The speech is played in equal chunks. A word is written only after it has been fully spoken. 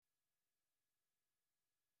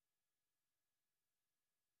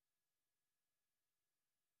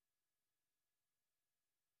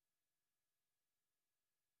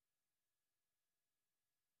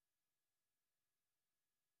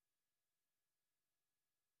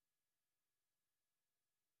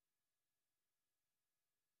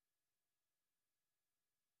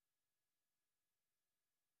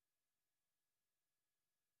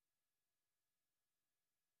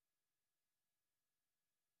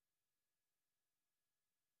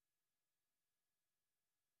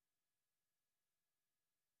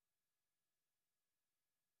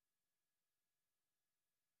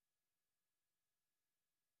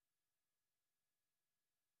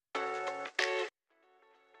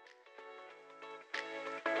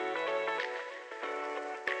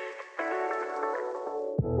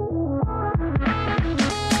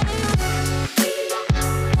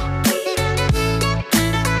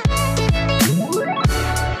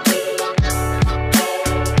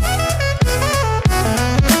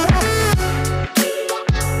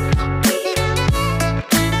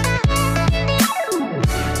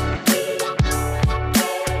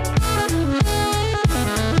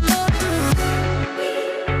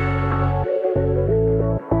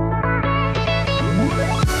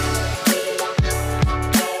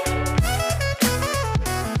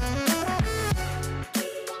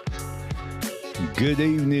Good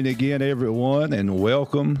evening again, everyone, and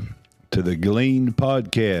welcome to the Glean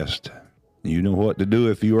Podcast. You know what to do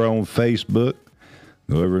if you are on Facebook.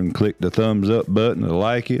 Go over and click the thumbs up button to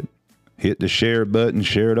like it. Hit the share button,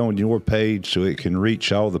 share it on your page so it can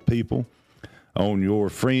reach all the people on your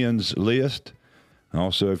friends list.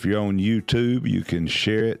 Also, if you're on YouTube, you can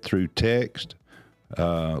share it through text,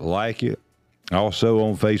 like it. Also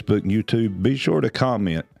on Facebook and YouTube, be sure to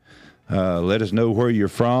comment. Let us know where you're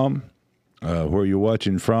from, where you're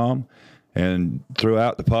watching from. And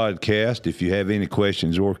throughout the podcast, if you have any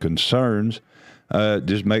questions or concerns,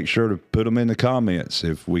 just make sure to put them in the comments.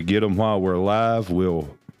 If we get them while we're live,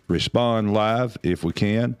 we'll respond live if we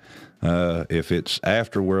can. If it's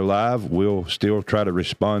after we're live, we'll still try to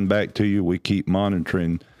respond back to you. We keep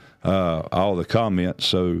monitoring all the comments,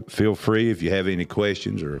 so feel free if you have any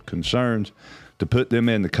questions or concerns to put them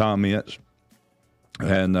in the comments.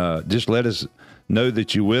 And just let us know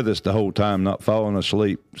that you're with us the whole time, not falling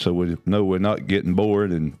asleep, so we know we're not getting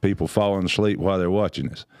bored and people falling asleep while they're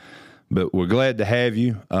watching us. But we're glad to have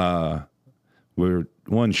you. We're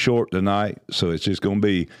one short tonight, so it's just going to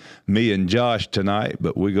be me and Josh tonight,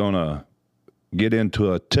 but we're going to get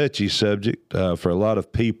into a touchy subject for a lot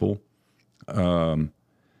of people.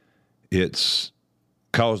 It's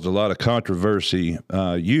caused a lot of controversy.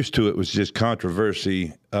 Used to it was just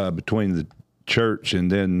controversy between the church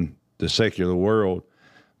and then the secular world,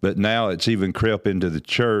 but now it's even crept into the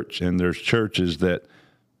church, and there's churches that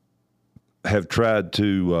have tried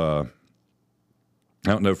to I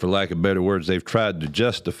don't know, for lack of better words, they've tried to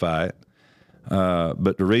justify it.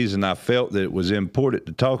 But the reason I felt that it was important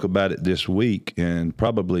to talk about it this week and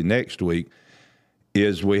probably next week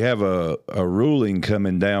is we have a ruling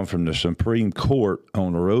coming down from the Supreme Court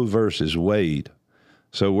on Roe versus Wade.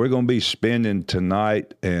 So we're going to be spending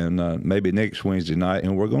tonight and maybe next Wednesday night,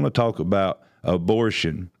 and we're going to talk about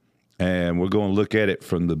abortion, and we're going to look at it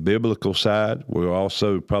from the biblical side. We're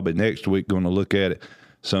also probably next week going to look at it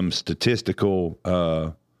some statistical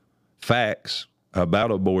facts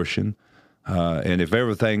about abortion. And if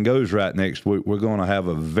everything goes right next week, we're going to have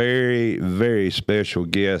a very, very special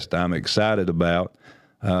guest I'm excited about.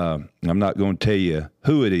 I'm not going to tell you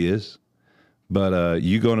who it is, but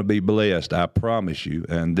you're going to be blessed, I promise you.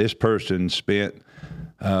 And this person spent,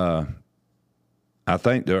 I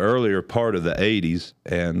think, the earlier part of the 80s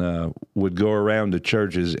and would go around to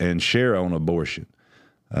churches and share on abortion.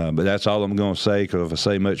 But that's all I'm going to say, because if I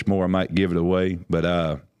say much more, I might give it away.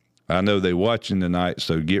 But I know they're watching tonight,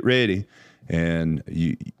 so get ready. And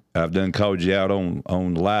I've done called you out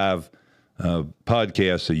on live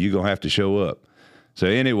podcast, so you're going to have to show up. So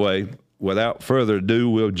anyway, without further ado,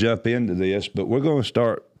 we'll jump into this. But we're going to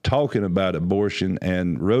start talking about abortion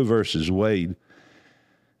and Roe versus Wade.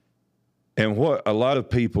 And what a lot of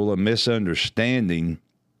people are misunderstanding,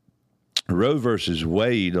 Roe versus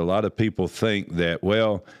Wade, a lot of people think that,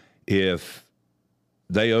 well, if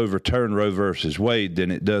they overturn Roe versus Wade,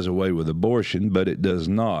 then it does away with abortion, but it does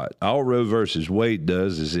not. All Roe versus Wade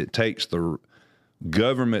does is it takes the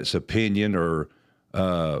government's opinion or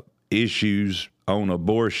issues on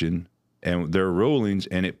abortion and their rulings,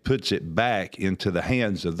 and it puts it back into the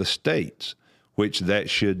hands of the states, which that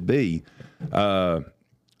should be. I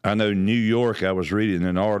know New York, I was reading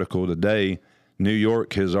an article today, New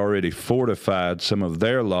York has already fortified some of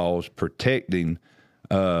their laws protecting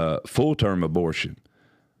full-term abortion.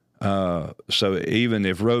 So even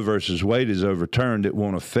if Roe versus Wade is overturned, it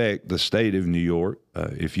won't affect the state of New York.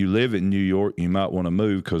 If you live in New York, you might want to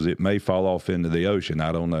move because it may fall off into the ocean.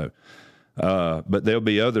 I don't know. But there'll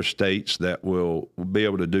be other states that will be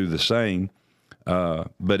able to do the same.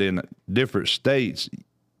 But in different states,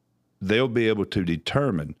 they'll be able to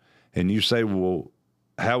determine. And you say, well,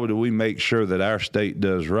 how do we make sure that our state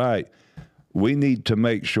does right? We need to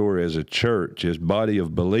make sure as a church, as body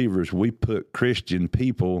of believers, we put Christian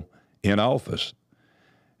people in office.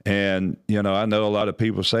 And, you know, I know a lot of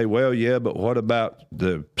people say, well, yeah, but what about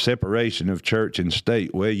the separation of church and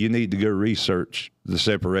state? Well, you need to go research the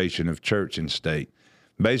separation of church and state.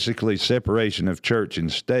 Basically, separation of church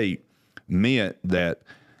and state meant that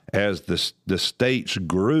as the states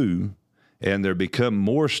grew and there become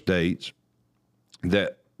more states,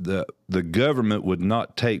 that the government would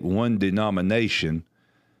not take one denomination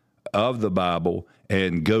of the Bible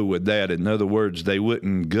and go with that. In other words, they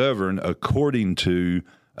wouldn't govern according to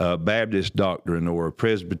Baptist doctrine or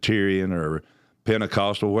Presbyterian or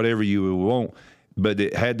Pentecostal, whatever you would want, but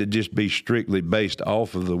it had to just be strictly based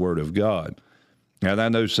off of the Word of God. And I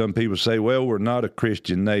know some people say, well, we're not a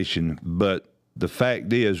Christian nation, but the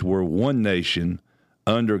fact is we're one nation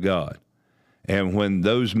under God. And when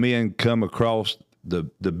those men come across the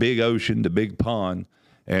big ocean, the big pond,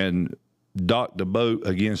 and docked the boat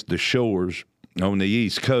against the shores on the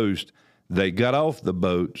East Coast, they got off the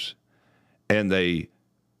boats and they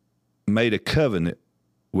made a covenant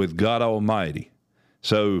with God Almighty.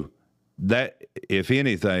 So that, if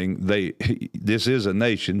anything, this is a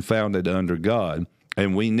nation founded under God,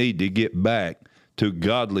 and we need to get back to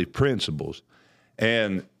godly principles.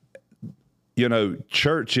 And,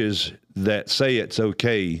 churches that say it's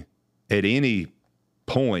okay at any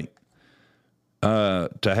point to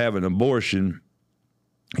have an abortion,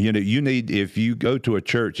 you need, if you go to a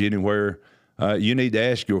church anywhere, you need to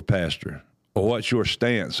ask your pastor, well, what's your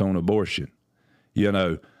stance on abortion?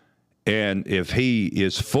 And if he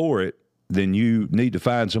is for it, then you need to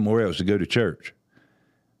find somewhere else to go to church.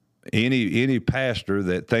 Any pastor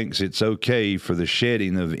that thinks it's okay for the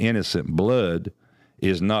shedding of innocent blood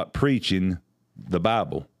is not preaching the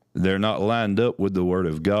Bible. They're not lined up with the Word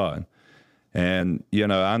of God. And,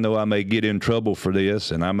 I know I may get in trouble for this,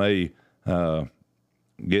 and I may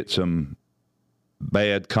get some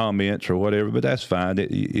bad comments or whatever, but that's fine.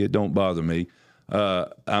 It don't bother me.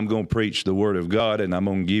 I'm going to preach the Word of God, and I'm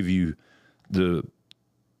going to give you the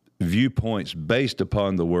viewpoints based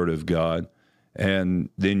upon the Word of God, and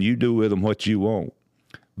then you do with them what you want.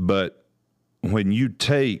 But when you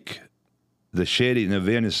take the shedding of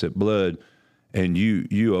innocent blood and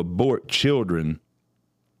you abort children,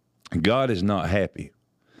 God is not happy.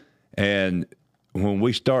 And when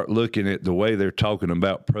we start looking at the way they're talking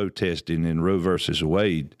about protesting in Roe versus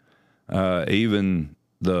Wade, even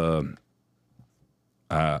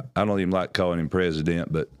I don't even like calling him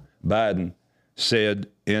president, but Biden said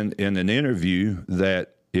in an interview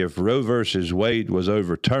that if Roe versus Wade was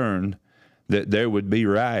overturned, that there would be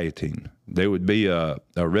rioting. There would be a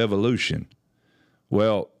revolution.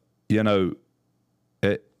 Well,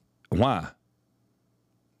 why?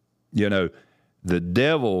 The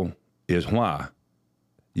devil is why.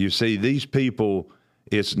 You see, these people,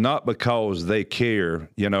 it's not because they care.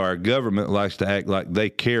 Our government likes to act like they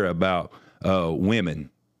care about women.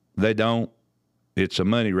 They don't. It's a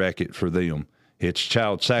money racket for them. It's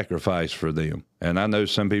child sacrifice for them. And I know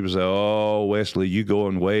some people say, oh, Wesley, you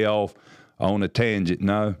going way off on a tangent.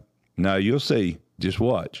 No, you'll see. Just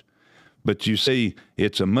watch. But you see,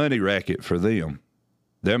 it's a money racket for them.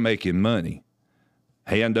 They're making money,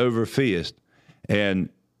 hand over fist. And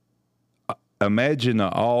imagine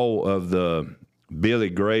all of the Billy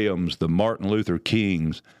Grahams, the Martin Luther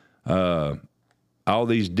Kings, all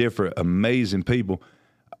these different amazing people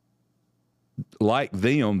like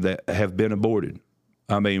them that have been aborted.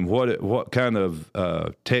 I mean, what kind of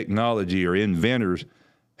technology or inventors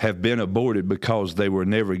have been aborted because they were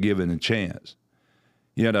never given a chance?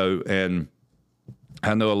 And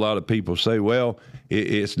I know a lot of people say, well,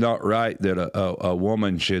 it's not right that a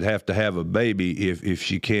woman should have to have a baby if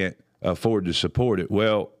she can't afford to support it.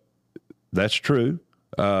 Well, that's true.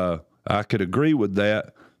 I could agree with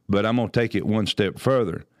that, but I'm going to take it one step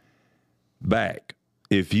further back.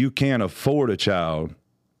 If you can't afford a child,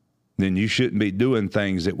 then you shouldn't be doing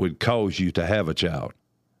things that would cause you to have a child.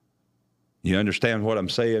 You understand what I'm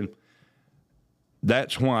saying?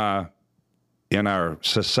 That's why in our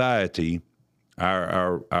society,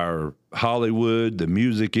 our Hollywood, the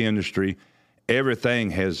music industry, everything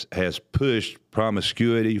has pushed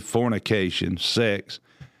promiscuity, fornication, sex.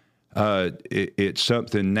 It's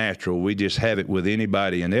something natural. We just have it with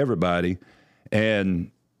anybody and everybody.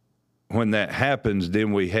 And when that happens,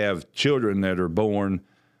 then we have children that are born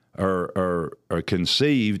or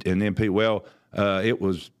conceived, and then people, it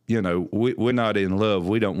was, we're not in love.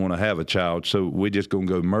 We don't want to have a child, so we're just going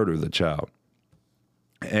to go murder the child.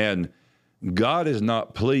 And God is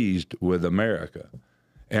not pleased with America.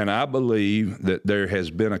 And I believe that there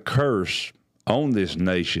has been a curse on this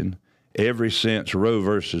nation ever since Roe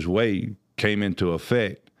versus Wade came into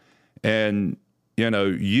effect. And,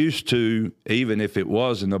 used to, even if it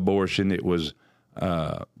was an abortion, it was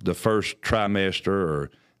the first trimester,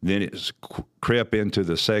 or then it's crept into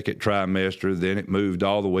the second trimester, then it moved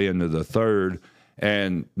all the way into the third.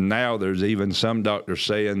 And now there's even some doctors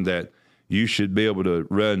saying that you should be able to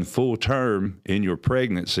run full term in your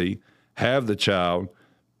pregnancy, have the child,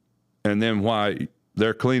 and then while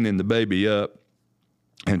they're cleaning the baby up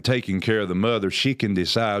and taking care of the mother, she can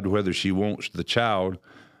decide whether she wants the child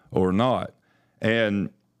or not. And,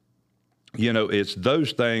 it's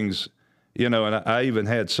those things, and I even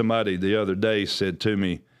had somebody the other day said to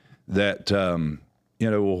me that,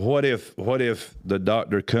 well, what if the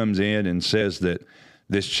doctor comes in and says that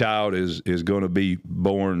this child is going to be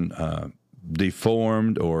born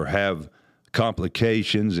deformed or have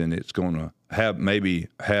complications, and it's going to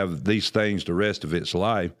have these things the rest of its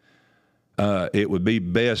life? It would be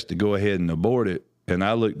best to go ahead and abort it. And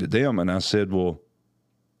I looked at them and I said, well,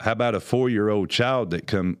 how about a 4-year-old child that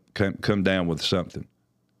come down with something?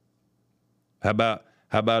 How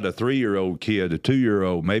about a 3-year-old kid, a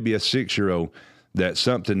 2-year-old, maybe a 6-year-old, that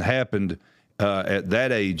something happened at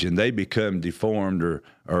that age and they become deformed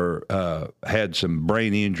or had some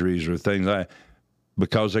brain injuries or things like that,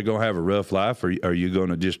 because they're going to have a rough life? Or are you going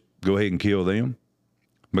to just go ahead and kill them?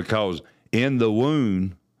 Because in the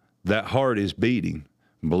womb, that heart is beating,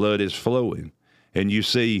 blood is flowing. And you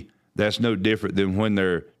see, that's no different than when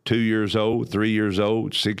they're 2 years old, 3 years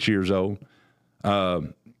old, 6 years old.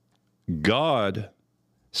 God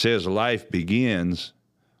says life begins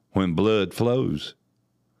when blood flows.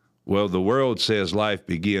 Well, the world says life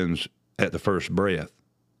begins at the first breath.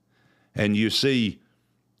 And you see,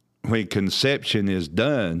 when conception is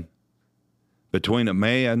done between a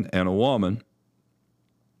man and a woman,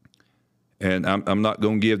 and I'm not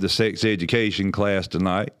going to give the sex education class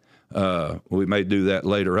tonight. We may do that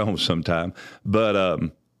later on sometime. But,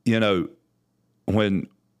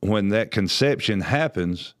 when that conception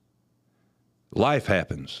happens, life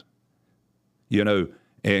happens.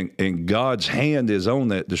 And God's hand is on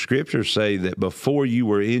that. The scriptures say that before you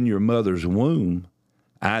were in your mother's womb,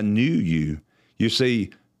 I knew you. You see,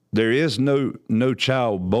 there is no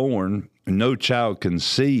child born, no child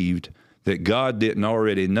conceived that God didn't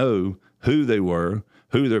already know who they were,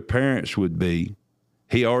 who their parents would be.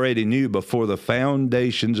 He already knew before the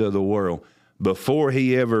foundations of the world, before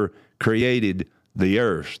he ever created the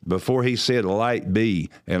earth, before he said light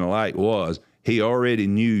be and light was. He already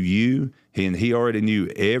knew you, and he already knew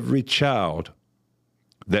every child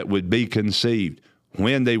that would be conceived,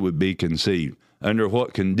 when they would be conceived, under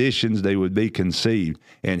what conditions they would be conceived.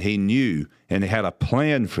 And he knew, and he had a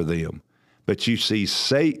plan for them. But you see,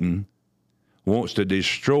 Satan wants to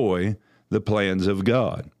destroy the plans of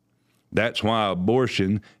God. That's why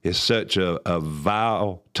abortion is such a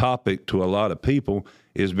vile topic to a lot of people,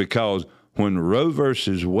 is because when Roe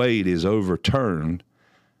versus Wade is overturned,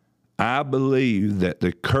 I believe that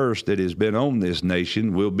the curse that has been on this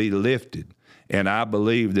nation will be lifted. And I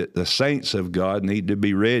believe that the saints of God need to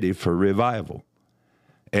be ready for revival.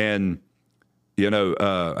 And,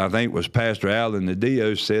 I think it was Pastor Allen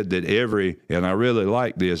Nadio said that and I really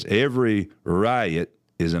like this, every riot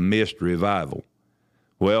is a missed revival.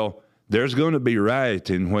 Well, there's going to be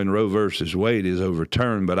rioting when Roe versus Wade is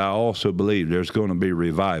overturned, but I also believe there's going to be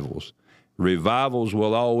revivals. Revivals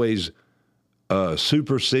will always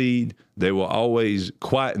supersede. They will always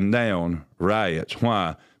quieten down riots.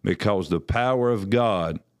 Why? Because the power of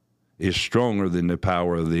God is stronger than the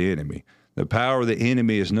power of the enemy. The power of the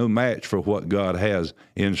enemy is no match for what God has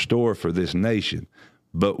in store for this nation.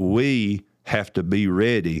 But we have to be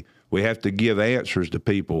ready. We have to give answers to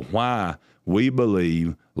people why we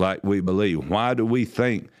believe like we believe. Why do we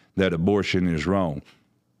think that abortion is wrong?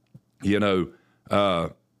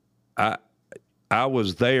 I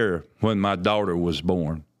was there when my daughter was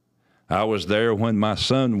born. I was there when my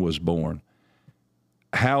son was born.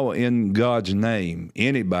 How in God's name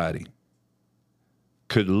anybody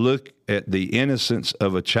could look at the innocence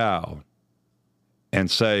of a child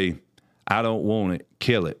and say, I don't want it,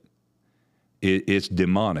 kill it? It's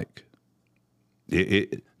demonic.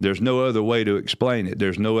 There's no other way to explain it.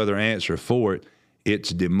 There's no other answer for it. It's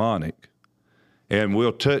demonic. And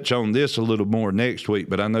we'll touch on this a little more next week,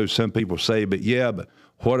 but I know some people say, but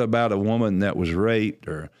what about a woman that was raped,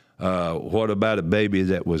 or what about a baby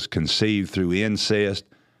that was conceived through incest?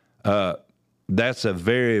 That's a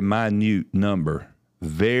very minute number,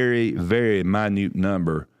 very, very minute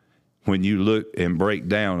number when you look and break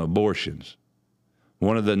down abortions.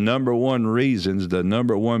 One of the number one reasons, the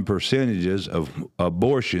number one percentages of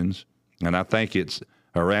abortions, and I think it's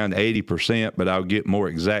around 80%, but I'll get more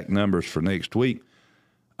exact numbers for next week.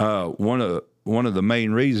 One of the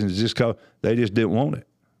main reasons is just because they just didn't want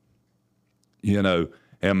it.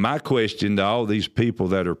 And my question to all these people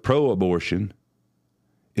that are pro-abortion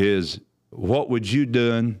is, what would you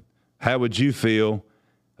do? How would you feel,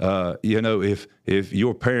 if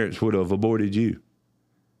your parents would have aborted you?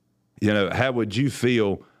 How would you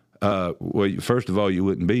feel? Well, first of all, you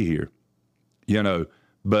wouldn't be here,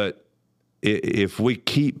 but if we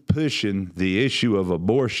keep pushing the issue of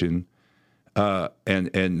abortion,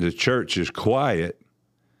 and the church is quiet,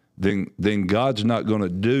 then God's not going to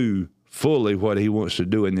do fully what he wants to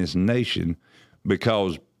do in this nation,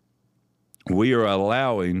 because we are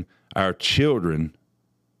allowing our children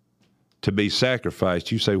to be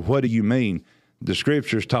sacrificed. You say, what do you mean? The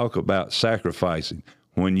scriptures talk about sacrificing.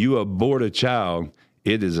 When you abort a child,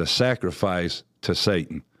 it is a sacrifice to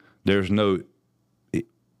Satan. There's no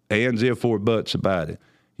ands, if, or buts about it.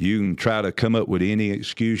 You can try to come up with any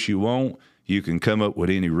excuse you want. You can come up with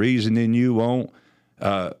any reasoning you want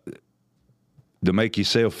to make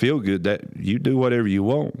yourself feel good. That you do whatever you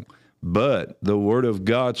want. But the Word of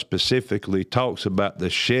God specifically talks about the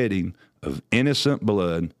shedding of innocent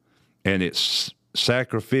blood, and it's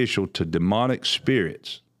sacrificial to demonic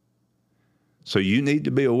spirits. So you need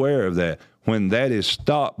to be aware of that. When that is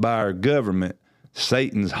stopped by our government,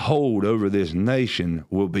 Satan's hold over this nation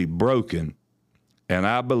will be broken, and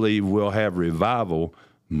I believe we'll have revival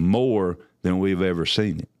more than we've ever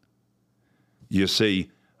seen it. You see,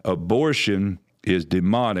 abortion is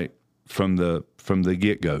demonic from the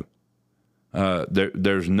get-go.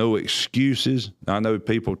 There's no excuses. I know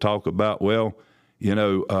people talk about, well,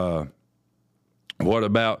 what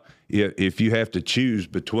about if you have to choose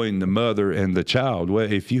between the mother and the child?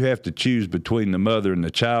 Well, if you have to choose between the mother and the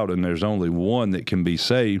child and there's only one that can be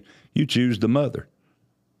saved, you choose the mother.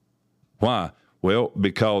 Why? Well,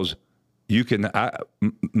 because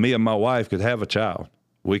me and my wife could have a child.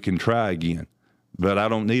 We can try again, but I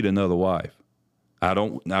don't need another wife. I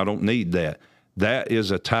don't need that. That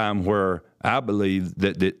is a time where I believe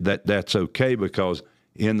that's okay, because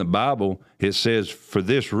in the Bible, it says, for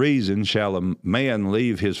this reason shall a man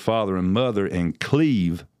leave his father and mother and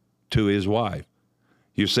cleave to his wife.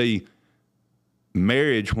 You see,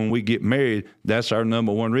 marriage, when we get married, that's our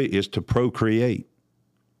number one reason, is to procreate.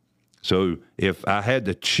 So if I had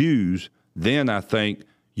to choose, then I think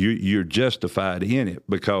you're justified in it,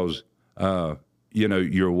 because,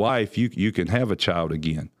 your wife, you can have a child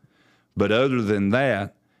again. But other than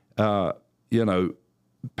that,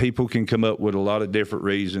 people can come up with a lot of different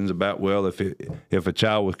reasons about, well, if a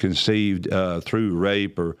child was conceived through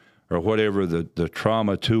rape or whatever, the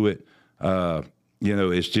trauma to it,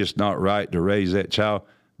 it's just not right to raise that child.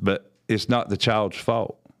 But it's not the child's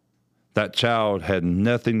fault. That child had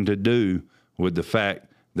nothing to do with the fact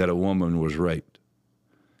that a woman was raped.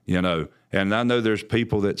 And I know there's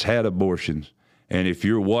people that's had abortions. And if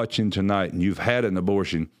you're watching tonight and you've had an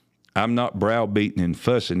abortion, I'm not browbeating and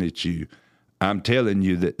fussing at you. I'm telling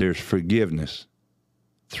you that there's forgiveness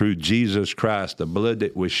through Jesus Christ, the blood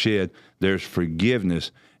that was shed. There's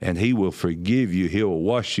forgiveness, and he will forgive you. He'll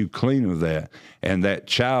wash you clean of that. And that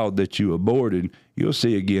child that you aborted, you'll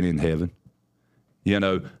see again in heaven.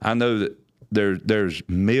 I know that there's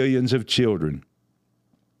millions of children.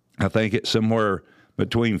 I think it's somewhere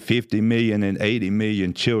between 50 million and 80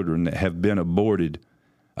 million children that have been aborted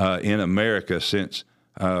in America since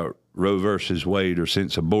Roe versus Wade, or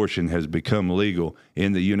since abortion has become legal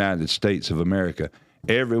in the United States of America.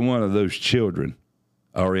 Every one of those children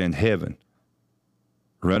are in heaven,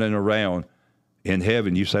 running around in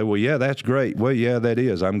heaven. You say, well, yeah, that's great. Well, yeah, that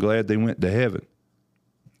is. I'm glad they went to heaven.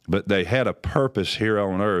 But they had a purpose here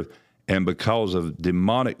on earth, and because of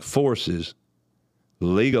demonic forces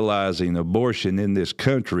legalizing abortion in this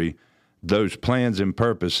country, those plans and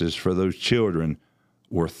purposes for those children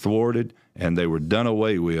were thwarted, and they were done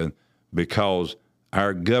away with, because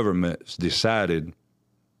our government decided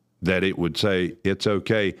that it would say it's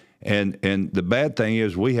okay. And the bad thing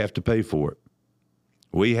is we have to pay for it.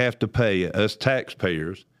 We have to pay, us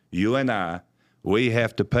taxpayers, you and I, we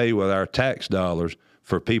have to pay with our tax dollars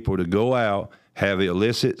for people to go out, have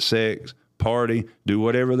illicit sex, party, do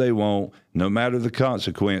whatever they want, no matter the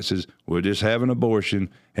consequences. We'll just have an abortion,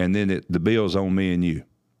 and then the bill's on me and you.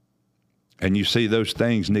 And you see, those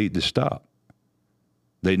things need to stop.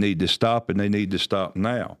 They need to stop, and they need to stop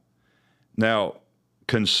now. Now,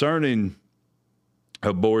 concerning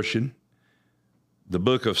abortion, the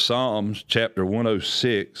book of Psalms, chapter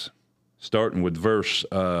 106, starting with verse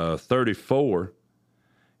 34,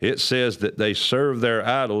 it says that they served their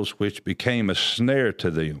idols, which became a snare to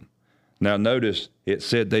them. Now, notice it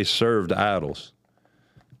said they served idols.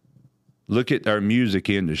 Look at our music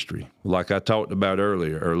industry, like I talked about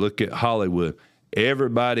earlier, or look at Hollywood.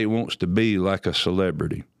 Everybody wants to be like a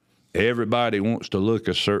celebrity. Everybody wants to look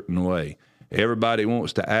a certain way. Everybody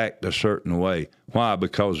wants to act a certain way. Why?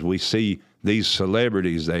 Because we see these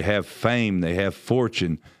celebrities, they have fame, they have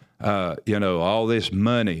fortune, all this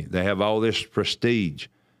money, they have all this prestige.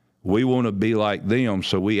 We want to be like them,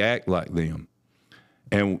 so we act like them.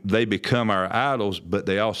 And they become our idols, but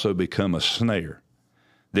they also become a snare.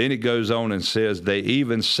 Then it goes on and says they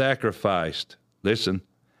even sacrificed, listen,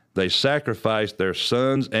 they sacrificed their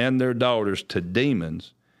sons and their daughters to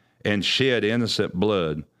demons and shed innocent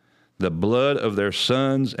blood, the blood of their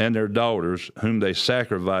sons and their daughters, whom they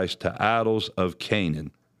sacrificed to idols of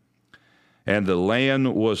Canaan. And the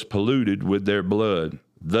land was polluted with their blood.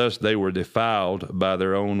 Thus they were defiled by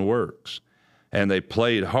their own works, and they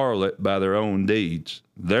played harlot by their own deeds.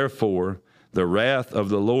 Therefore the wrath of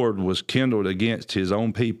the Lord was kindled against his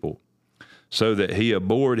own people. so that he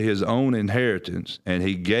abhorred his own inheritance, and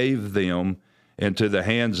he gave them into the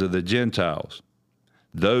hands of the Gentiles.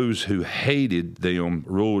 Those who hated them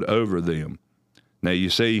ruled over them. Now, you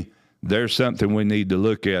see, there's something we need to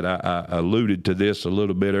look at. I alluded to this a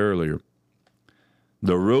little bit earlier.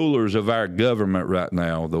 The rulers of our government right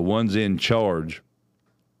now, the ones in charge,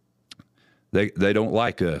 they don't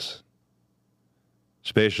like us,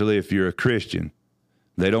 especially if you're a Christian.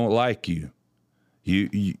 They don't like you.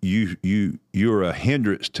 You're a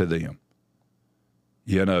hindrance to them.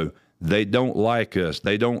 You know, they don't like us.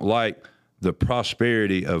 They don't like the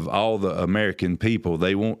prosperity of all the American people.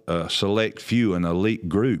 They want a select few, an elite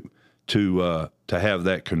group, to have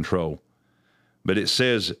that control. But it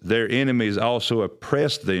says their enemies also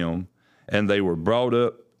oppressed them, and they were brought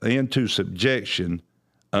up into subjection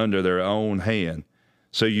under their own hand.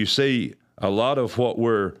 So you see, a lot of what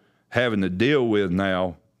we're having to deal with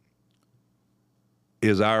now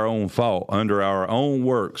is our own fault, under our own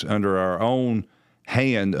works, under our own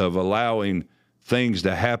hand of allowing things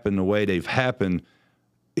to happen the way they've happened.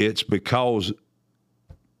 It's because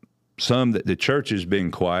some that the church has been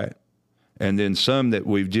quiet, and then some that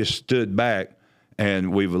we've just stood back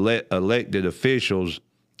and we've elected officials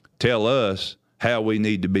tell us how we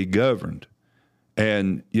need to be governed.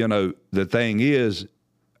 And, you know, the thing is,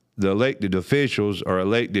 the elected officials are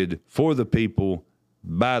elected for the people,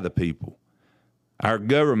 by the people. Our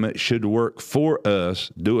government should work for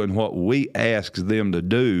us, doing what we ask them to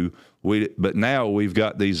do. But now we've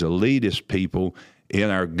got these elitist people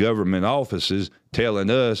in our government offices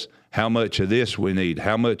telling us how much of this we need,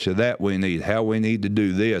 how much of that we need, how we need to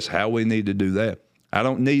do this, how we need to do that. I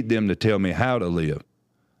don't need them to tell me how to live.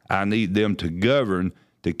 I need them to govern,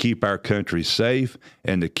 to keep our country safe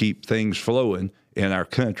and to keep things flowing in our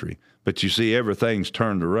country. But you see, everything's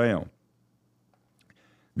turned around.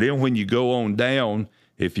 Then when you go on down,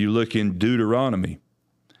 if you look in Deuteronomy,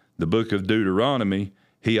 the book of Deuteronomy,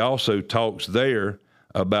 he also talks there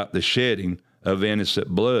about the shedding of innocent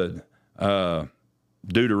blood.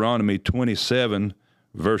 Deuteronomy 27,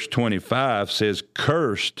 verse 25 says,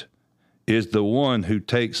 "Cursed is the one who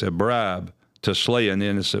takes a bribe to slay an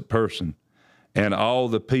innocent person." And all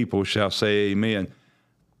the people shall say amen.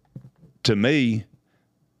 To me,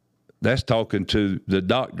 that's talking to the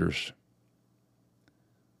doctors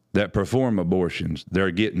that perform abortions.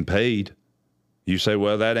 They're getting paid. You say,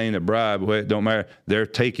 well, that ain't a bribe. Well, it don't matter. They're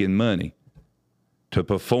taking money to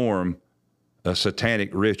perform a satanic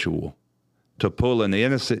ritual, to pull an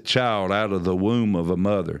innocent child out of the womb of a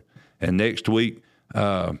mother. And next week,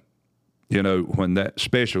 you know, when that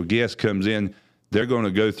special guest comes in, they're going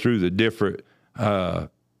to go through the different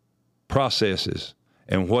processes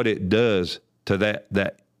and what it does to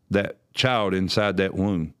that child inside that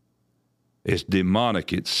womb. It's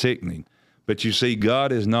demonic. It's sickening. But you see,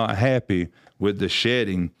 God is not happy with the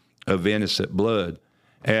shedding of innocent blood.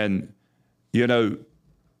 And, you know,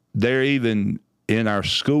 they're even in our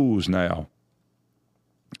schools now,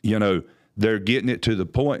 you know, they're getting it to the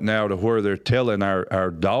point now to where they're telling our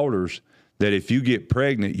daughters that if you get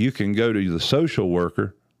pregnant, you can go to the social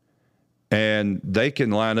worker and they can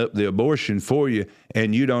line up the abortion for you,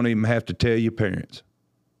 and you don't even have to tell your parents.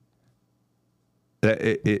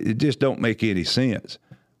 It just don't make any sense.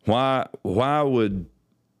 Why would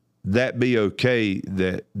that be okay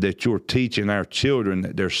that you're teaching our children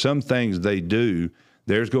that there's some things they do,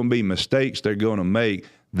 there's going to be mistakes they're going to make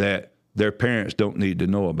that their parents don't need to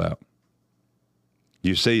know about?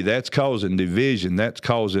 You see, that's causing division. That's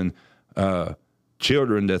causing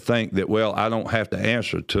children to think that, well, I don't have to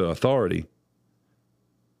answer to authority,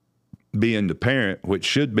 being the parent, which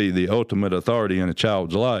should be the ultimate authority in a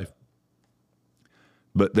child's life.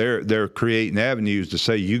 But they're creating avenues to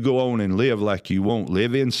say, you go on and live like you want,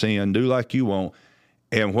 live in sin, do like you want,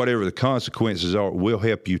 and whatever the consequences are, we'll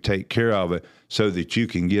help you take care of it so that you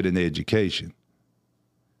can get an education.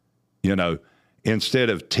 You know, instead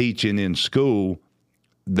of teaching in school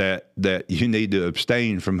that you need to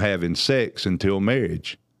abstain from having sex until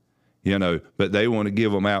marriage, you know, but they want to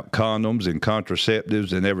give them out condoms and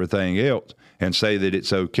contraceptives and everything else and say that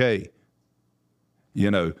it's okay.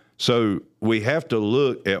 You know, so we have to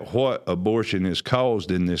look at what abortion has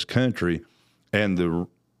caused in this country and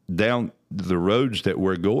down the roads that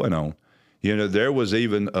we're going on. You know, there was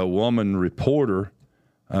even a woman reporter,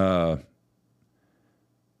 I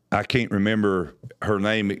can't remember her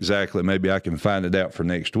name exactly. Maybe I can find it out for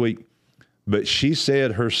next week. But she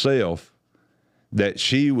said herself that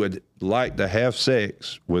she would like to have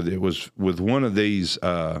sex with one of these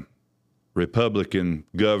Republican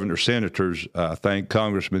governors, senators, I think,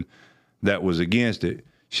 congressmen, that was against it.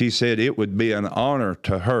 She said it would be an honor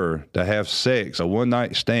to her to have sex, a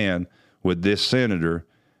one-night stand with this senator,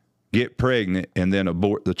 get pregnant, and then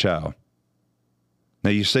abort the child. Now,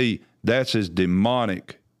 you see, that's as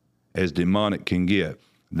demonic can get.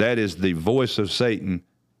 That is the voice of Satan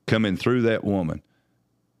coming through that woman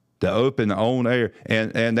to open on air.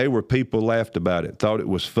 And they were, people laughed about it, thought it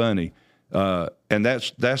was funny. And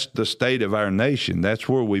that's the state of our nation. That's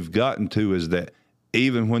where we've gotten to, is that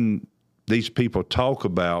even when these people talk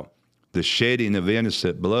about the shedding of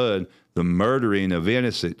innocent blood, the murdering of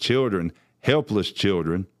innocent children, helpless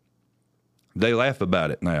children, they laugh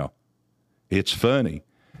about it now. It's funny.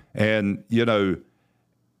 And, you know,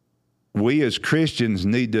 we as Christians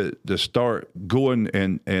need to start going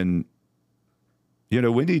and, you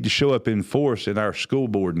know, we need to show up in force in our school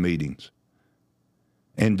board meetings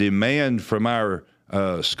and demand from our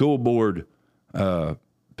school board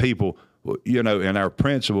people, you know, and our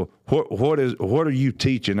principal, what are you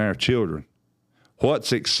teaching our children?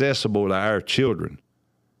 What's accessible to our children?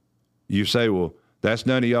 You say, well, that's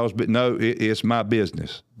none of y'all's, but no, it's my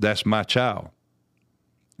business. That's my child.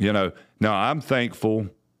 You know, now I'm thankful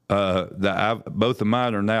that both of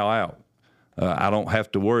mine are now out. I don't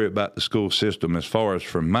have to worry about the school system as far as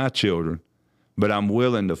for my children, but I'm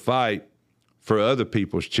willing to fight for other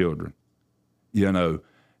people's children, you know.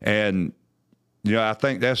 And, you know, I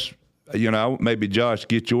think that's, you know, maybe Josh,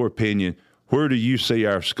 get your opinion. Where do you see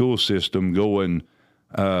our school system going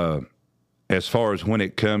as far as when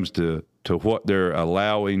it comes to what they're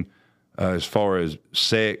allowing as far as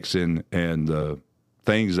sex and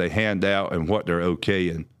things they hand out and what they're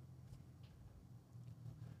okaying?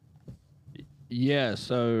 Yeah,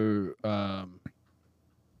 so some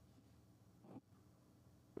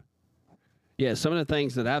of the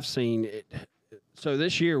things that I've seen. So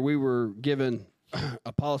this year we were given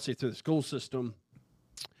a policy through the school system,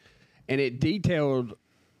 and it detailed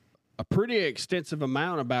a pretty extensive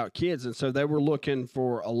amount about kids, and so they were looking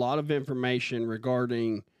for a lot of information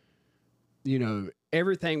regarding, you know,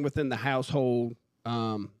 everything within the household,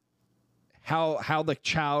 how the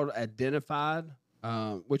child identified.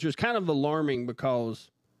 Which was kind of alarming,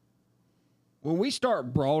 because when we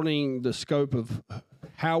start broadening the scope of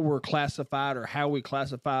how we're classified or how we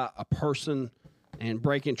classify a person and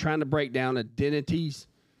trying to break down identities,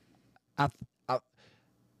 I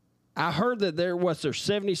heard that there's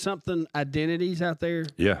 70-something identities out there.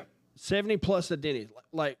 Yeah. 70+ identities.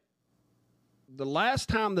 Like, the last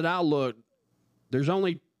time that I looked, there's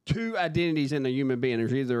only 2 identities in a human being.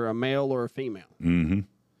 There's either a male or a female. Mm-hmm.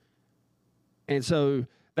 And so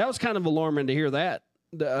that was kind of alarming to hear that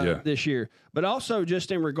this year. But also just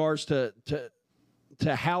in regards to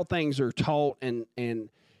how things are taught. And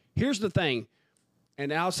here's the thing,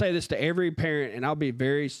 and I'll say this to every parent, and I'll be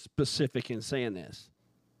very specific in saying this.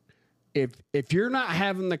 If you're not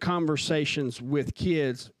having the conversations with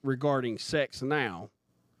kids regarding sex now,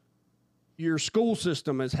 your school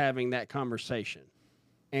system is having that conversation.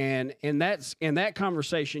 And in that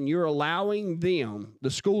conversation, you're allowing them, the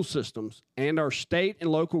school systems, and our state and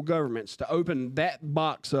local governments to open that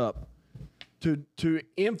box up to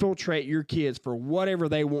infiltrate your kids for whatever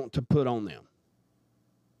they want to put on them.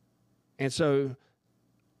 And so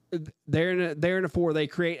therefore they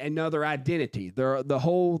create another identity. The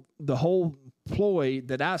whole ploy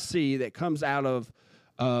that I see that comes out of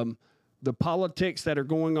the politics that are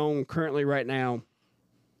going on currently right now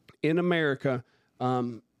in America.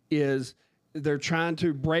 Is they're trying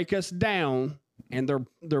to break us down, and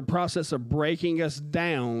their process of breaking us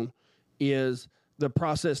down is the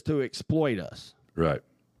process to exploit us. Right.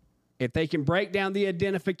 If they can break down the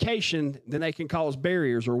identification, then they can cause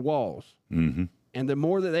barriers or walls. Mm-hmm. And the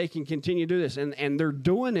more that they can continue to do this, and they're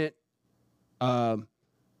doing it,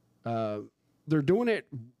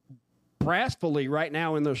 brassfully right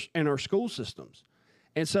now in our school systems,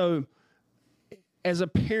 and so. As a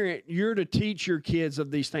parent, you're to teach your kids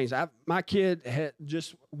of these things. My kid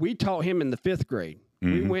we taught him in the 5th grade.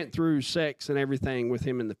 Mm-hmm. We went through sex and everything with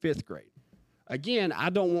him in the 5th grade. Again,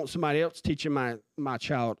 I don't want somebody else teaching my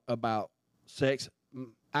child about sex.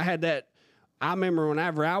 I remember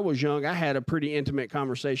whenever I was young, I had a pretty intimate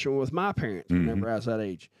conversation with my parents whenever I was that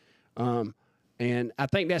age. And I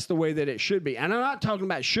think that's the way that it should be. And I'm not talking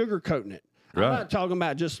about sugarcoating it. Right. I'm not talking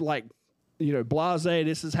about just like, you know, blasé,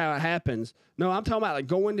 this is how it happens. No, I'm talking about like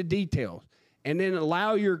go into details and then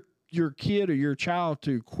allow your kid or your child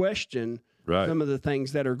to question some of the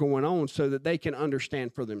things that are going on so that they can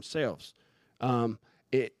understand for themselves. I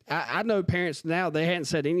know parents now, they hadn't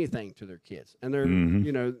said anything to their kids, and they're,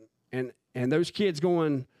 you know, and those kids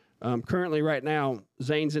going currently right now,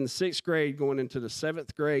 Zane's in the 6th grade going into the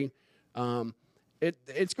 7th grade.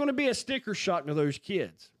 It's going to be a sticker shock to those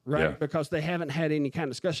kids, right? Yeah. Because they haven't had any kind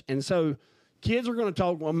of discussion. And so kids are going to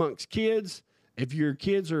talk amongst kids. If your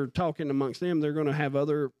kids are talking amongst them, they're going to have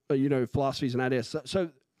other, philosophies and ideas. So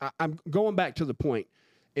I'm going back to the point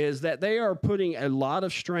is that they are putting a lot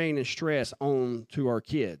of strain and stress on to our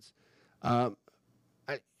kids.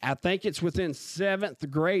 I think it's within 7th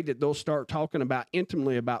grade that they'll start talking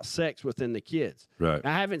intimately about sex within the kids. Right.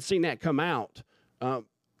 I haven't seen that come out. And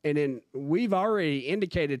then we've already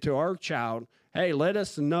indicated to our child, hey, let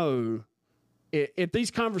us know if these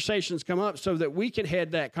conversations come up so that we can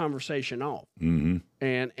head that conversation off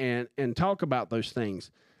and talk about those things.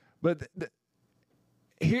 But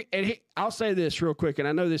here, I'll say this real quick, and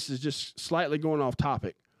I know this is just slightly going off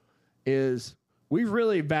topic, is we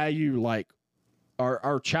really value like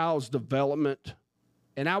our child's development.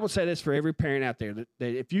 And I would say this for every parent out there, that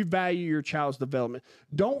if you value your child's development,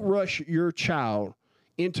 don't rush your child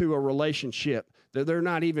into a relationship that they're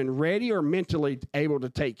not even ready or mentally able to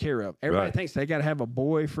take care of. Everybody thinks they got to have a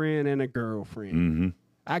boyfriend and a girlfriend.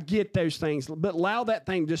 I get those things, but allow that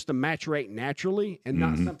thing just to maturate naturally and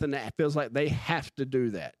not something that feels like they have to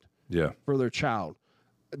do that for their child.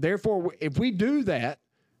 Therefore, if we do that,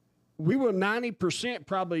 we will 90%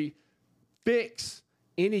 probably fix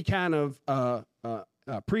any kind of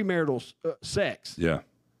premarital sex. Yeah.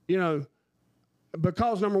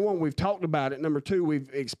 Because number one, we've talked about it. Number two, we've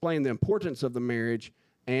explained the importance of the marriage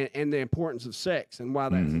and the importance of sex and why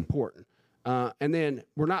that's important. And then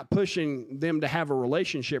we're not pushing them to have a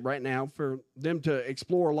relationship right now, for them to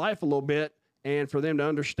explore life a little bit and for them to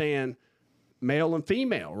understand male and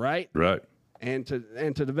female, right? Right. And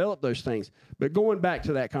to develop those things. But going back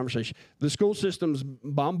to that conversation, the school system's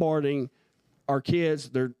bombarding our kids.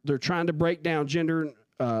 They're trying to break down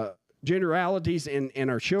generalities in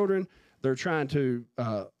our children. They're trying to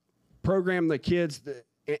program the kids,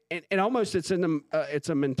 and almost it's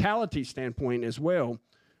a mentality standpoint as well,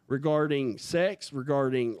 regarding sex,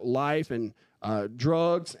 regarding life, and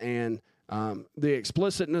drugs, and the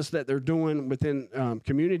explicitness that they're doing within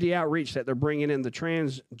community outreach, that they're bringing in the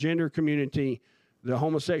transgender community, the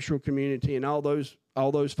homosexual community, and all those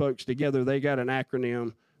folks together. They got an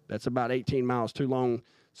acronym that's about 18 miles too long.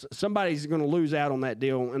 Somebody's going to lose out on that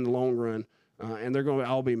deal in the long run, and they're going to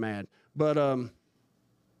all be mad. But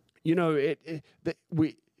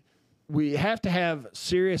we have to have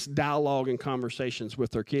serious dialogue and conversations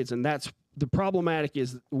with our kids, and that's the problematic,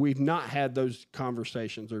 is we've not had those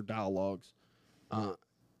conversations or dialogues.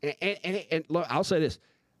 And look, I'll say this: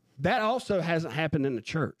 that also hasn't happened in the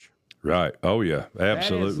church. Right. Oh yeah,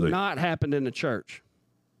 absolutely. That has not happened in the church.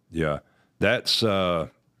 Yeah, that's.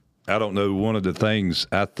 I don't know. One of the things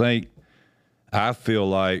I feel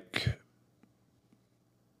like.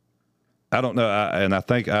 I don't know, and I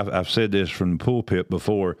think I've said this from the pulpit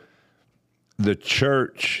before. The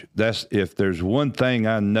church, if there's one thing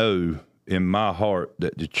I know in my heart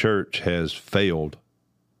that the church has failed,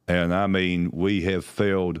 and I mean we have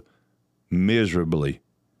failed miserably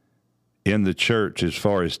in the church as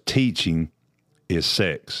far as teaching, is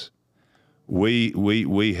sex. We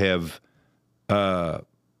have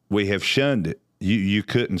shunned it. You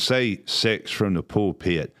couldn't say sex from the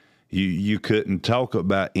pulpit. You couldn't talk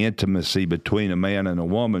about intimacy between a man and a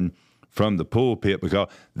woman from the pulpit, because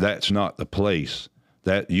that's not the place.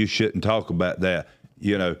 That you shouldn't talk about that,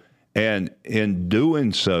 And in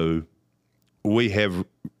doing so, we have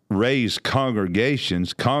raised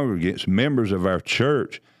congregants, members of our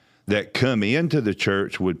church that come into the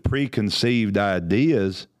church with preconceived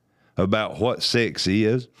ideas about what sex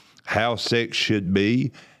is, how sex should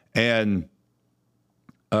be, and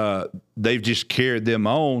they've just carried them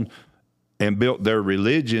on and built their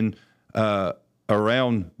religion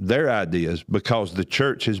around their ideas, because the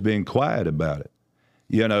church has been quiet about it,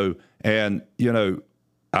 And,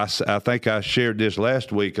 I think I shared this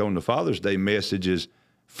last week on the Father's Day messages,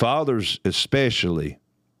 fathers especially.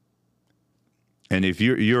 And if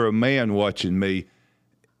you're a man watching me,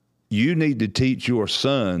 you need to teach your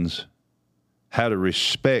sons how to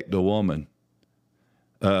respect a woman.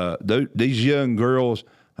 These young girls,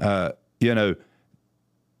 they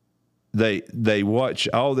watch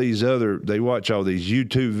all these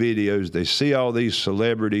YouTube videos. They see all these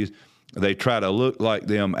celebrities. They try to look like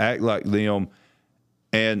them, act like them,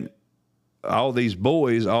 and all these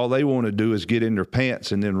boys, all they want to do is get in their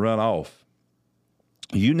pants and then run off.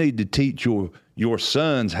 You need to teach your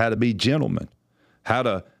sons how to be gentlemen.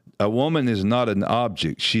 A woman is not an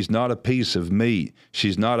object. She's not a piece of meat.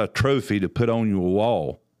 She's not a trophy to put on your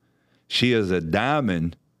wall. She is a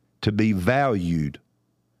diamond to be valued,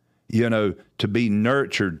 to be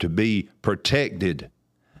nurtured, to be protected.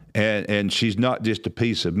 And she's not just a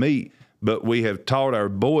piece of meat, but we have taught our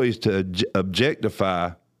boys to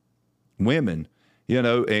objectify women,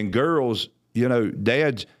 and girls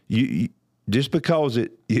dads, just because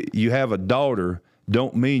you have a daughter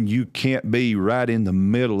don't mean you can't be right in the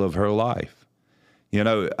middle of her life.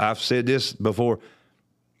 I've said this before.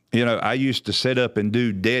 I used to set up and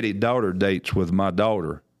do daddy-daughter dates with my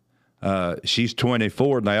daughter. She's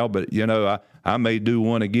 24 now, but, I may do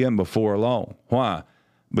one again before long. Why?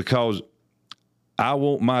 Because I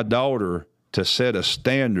want my daughter to set a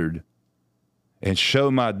standard and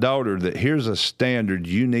show my daughter that here's a standard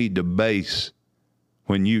you need to base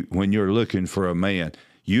when you're looking for a man.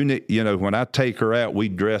 When I take her out, we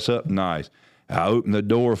dress up nice. I open the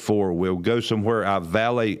door for her. We'll go somewhere. I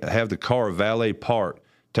have the car valet parked,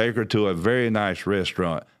 take her to a very nice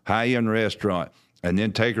restaurant, high-end restaurant, and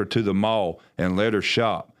then take her to the mall and let her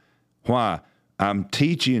shop. Why? I'm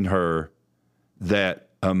teaching her that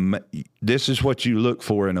this is what you look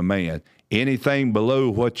for in a man. Anything below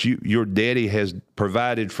what your daddy has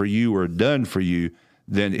provided for you or done for you,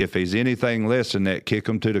 then if there's anything less than that, kick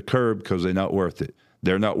them to the curb because they're not worth it.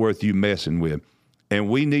 They're not worth you messing with. And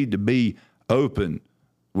we need to be open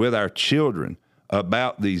with our children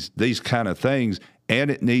about these kind of things. And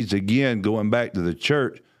it needs, again, going back to the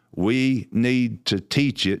church, we need to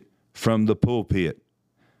teach it from the pulpit.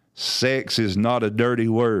 Sex is not a dirty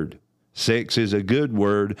word. Sex is a good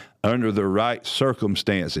word under the right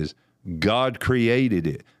circumstances. God created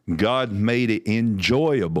it. God made it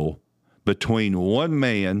enjoyable between one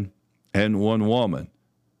man and one woman.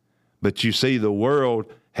 But you see, the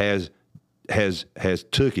world has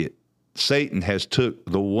took it. Satan has took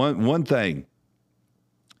the one thing.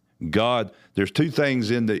 God, there's two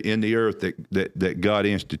things in the earth that God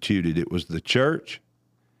instituted. It was the church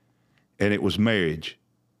and it was marriage.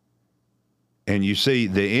 And you see,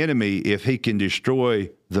 the enemy, if he can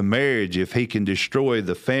destroy the marriage, if he can destroy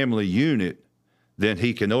the family unit, then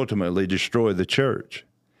he can ultimately destroy the church.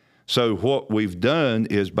 So what we've done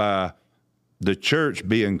is, by the church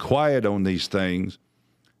being quiet on these things,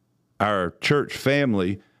 our church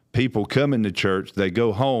family, people come into church, they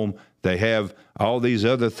go home, they have all these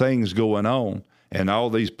other things going on, and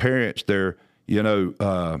all these parents, they're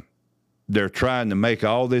trying to make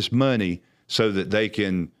all this money so that they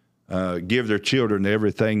can give their children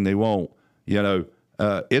everything they want.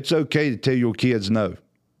 It's okay to tell your kids no.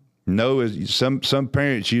 No is some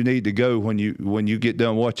parents, you need to go when you get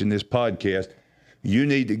done watching this podcast. You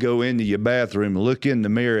need to go into your bathroom, look in the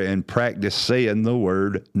mirror, and practice saying the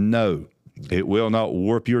word no. It will not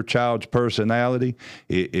warp your child's personality.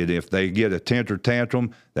 If they get a temper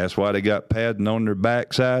tantrum, that's why they got padding on their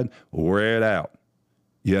backside. Wear it out,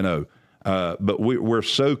 But we're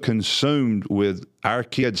so consumed with our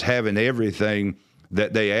kids having everything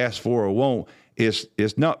that they ask for or want.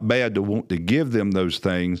 It's not bad to want to give them those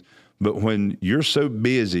things, but when you're so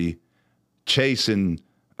busy chasing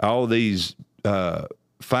all these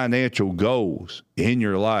financial goals in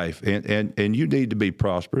your life, and you need to be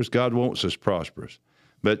prosperous. God wants us prosperous.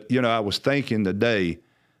 But, I was thinking today,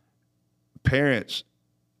 parents,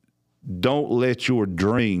 don't let your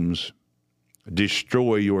dreams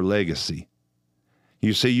destroy your legacy.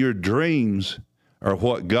 You see, your dreams are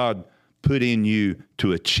what God put in you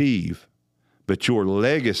to achieve, but your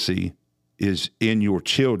legacy is in your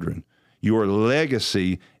children. Your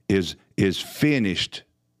legacy is finished.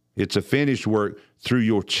 It's a finished work through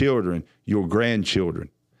your children, your grandchildren.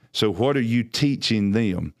 So what are you teaching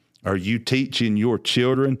them? Are you teaching your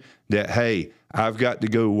children that, hey, I've got to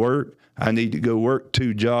go work. I need to go work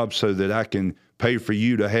 2 jobs so that I can pay for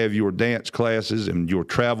you to have your dance classes and your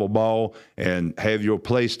travel ball and have your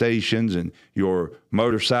PlayStations and your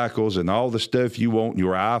motorcycles and all the stuff you want,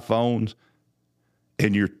 your iPhones,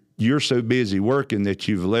 and you're so busy working that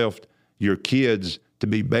you've left your kids to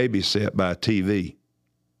be babysat by a TV.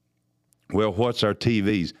 Well, what's our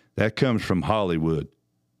TVs? That comes from Hollywood.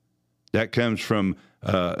 That comes from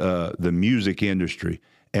the music industry.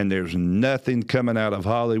 And there's nothing coming out of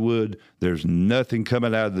Hollywood. There's nothing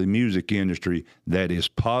coming out of the music industry that is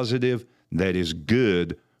positive, that is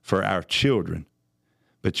good for our children.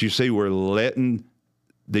 But you see, we're letting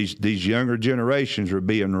these younger generations are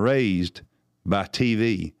being raised by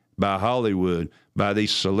TV, by Hollywood, by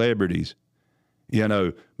these celebrities,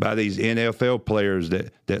 by these NFL players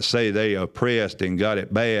that say they oppressed and got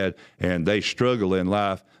it bad and they struggle in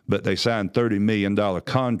life, but they signed $30 million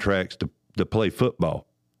contracts to play football.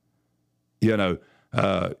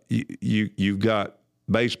 You've got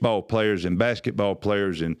baseball players and basketball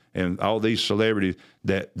players and all these celebrities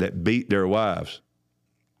that beat their wives,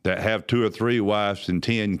 that have 2 or 3 wives and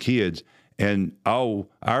 10 kids. And all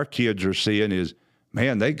our kids are seeing is,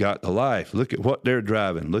 man, they got the life. Look at what they're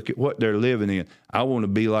driving. Look at what they're living in. I want to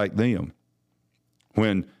be like them.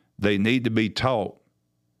 When they need to be taught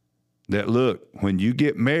that, look, when you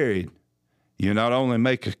get married, you not only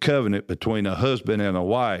make a covenant between a husband and a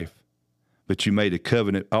wife, but you made a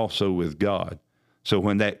covenant also with God. So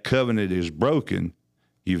when that covenant is broken,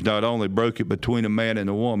 you've not only broke it between a man and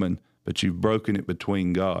a woman, but you've broken it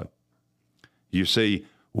between God. You see,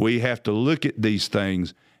 we have to look at these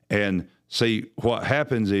things and see what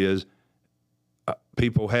happens is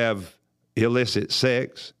people have illicit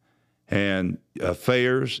sex and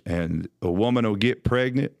affairs, and a woman will get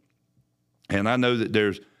pregnant. And I know that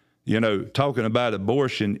there's, talking about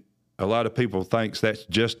abortion, a lot of people thinks that's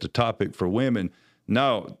just a topic for women.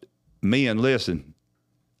 No, men, listen.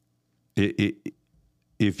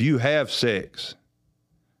 If you have sex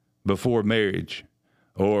before marriage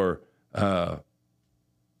or have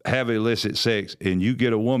illicit sex and you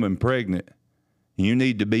get a woman pregnant, you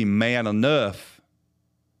need to be man enough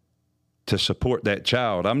to support that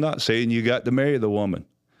child. I'm not saying you got to marry the woman,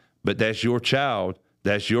 but that's your child.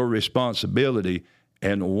 That's your responsibility.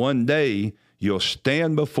 And one day you'll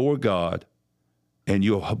stand before God and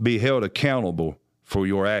you'll be held accountable for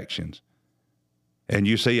your actions. And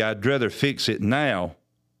you see, I'd rather fix it now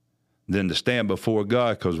than to stand before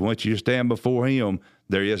God, because once you stand before him,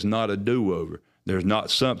 there is not a do-over. There's not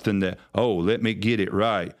something that, let me get it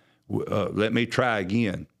right. Let me try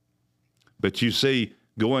again. But you see,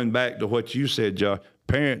 going back to what you said, Josh,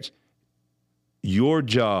 parents, your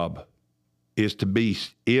job is to be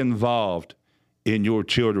involved in your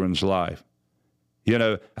children's life.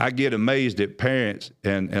 I get amazed at parents,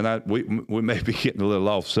 and we may be getting a little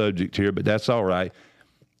off subject here, but that's all right.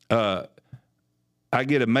 I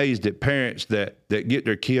get amazed at parents that get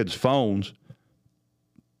their kids' phones,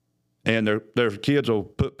 and their kids will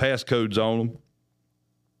put passcodes on them,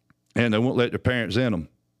 and they won't let their parents in them.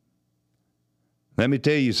 Let me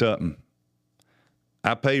tell you something.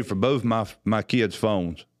 I paid for both my kids'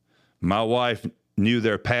 phones. My wife knew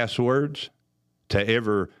their passwords to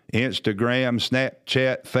ever Instagram,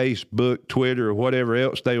 Snapchat, Facebook, Twitter, or whatever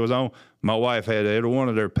else they was on. My wife had every one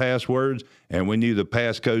of their passwords, and we knew the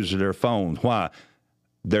passcodes of their phones. Why?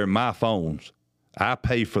 They're my phones. I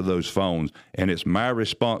pay for those phones, and it's my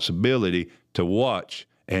responsibility to watch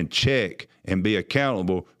and check and be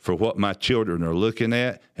accountable for what my children are looking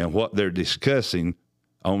at and what they're discussing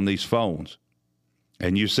on these phones.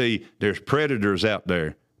 And you see, there's predators out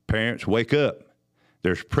there. Parents, wake up.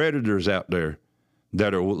 There's predators out there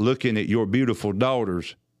that are looking at your beautiful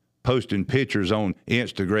daughters posting pictures on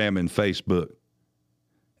Instagram and Facebook.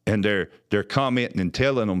 And they're commenting and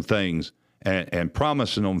telling them things and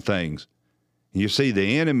promising them things. You see,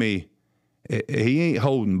 the enemy, he ain't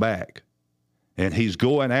holding back. And he's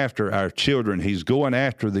going after our children. He's going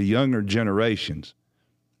after the younger generations.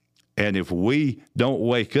 And if we don't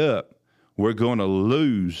wake up, we're going to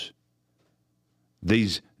lose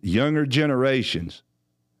these younger generations,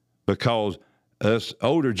 because us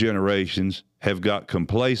older generations have got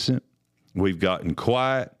complacent. We've gotten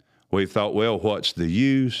quiet. We thought, well, what's the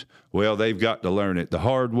use? Well, they've got to learn it the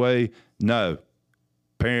hard way. No.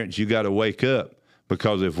 Parents, you got to wake up,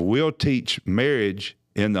 because if we'll teach marriage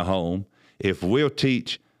in the home, if we'll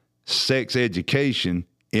teach sex education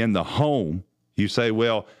in the home, you say,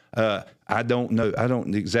 well, I don't know. I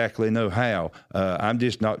don't exactly know how. I'm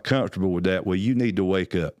just not comfortable with that. Well, you need to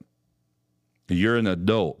wake up. You're an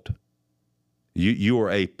adult. You are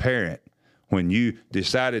a parent. When you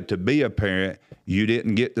decided to be a parent, you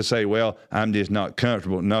didn't get to say, well, I'm just not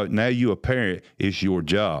comfortable. No, now you're a parent. It's your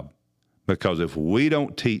job. Because if we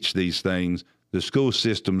don't teach these things, the school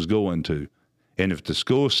system's going to. And if the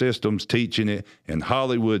school system's teaching it, and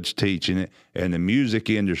Hollywood's teaching it, and the music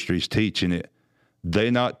industry's teaching it,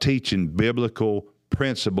 they're not teaching biblical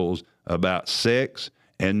principles about sex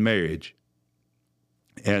and marriage.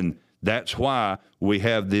 And that's why we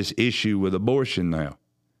have this issue with abortion now.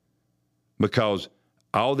 Because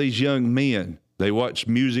all these young men, they watch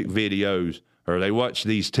music videos or they watch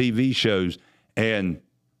these TV shows, and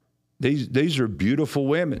these are beautiful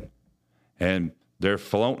women. And they're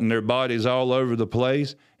flaunting their bodies all over the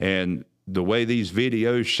place. And the way these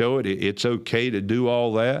videos show it, it's okay to do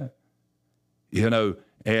all that.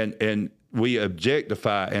 And we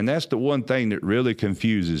objectify. And that's the one thing that really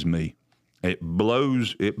confuses me. It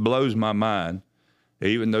blows my mind,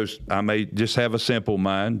 even though I may just have a simple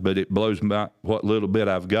mind, but it blows what little bit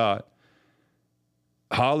I've got.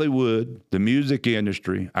 Hollywood, the music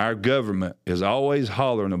industry, our government is always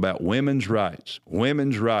hollering about women's rights,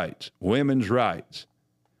 women's rights, women's rights.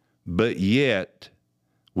 But yet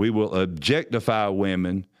we will objectify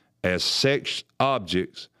women as sex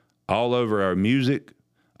objects all over our music,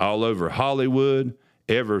 all over Hollywood,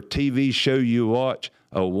 every TV show you watch.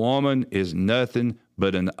 A woman is nothing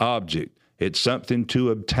but an object. It's something to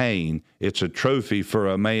obtain. It's a trophy for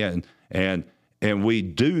a man. And we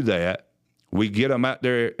do that. We get them out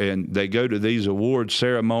there, and they go to these award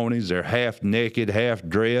ceremonies. They're half naked, half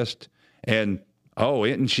dressed. And, oh,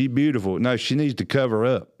 isn't she beautiful? No, she needs to cover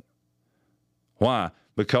up. Why?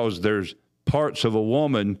 Because there's parts of a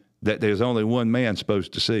woman that there's only one man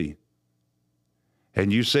supposed to see.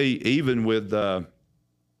 And you see, even with, I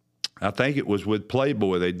think it was with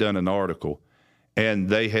Playboy, they'd done an article, and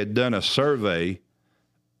they had done a survey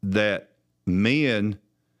that men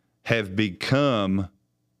have become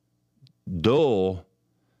dull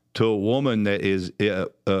to a woman that is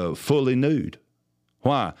fully nude.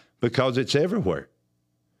 Why? Because it's everywhere.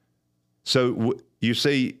 So you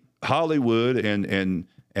see, Hollywood and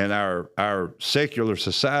our secular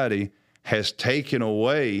society has taken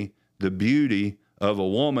away the beauty of a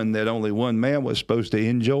woman that only one man was supposed to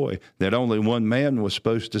enjoy, that only one man was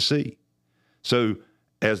supposed to see. So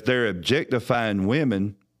as they're objectifying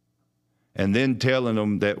women and then telling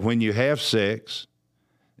them that when you have sex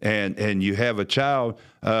and you have a child,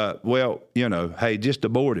 well, you know, hey, just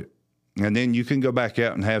abort it. And then you can go back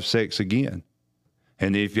out and have sex again.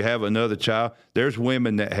 And if you have another child, there's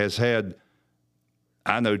women that has had,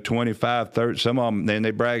 I know, 25, 30, some of them, then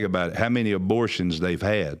they brag about it, how many abortions they've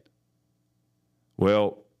had.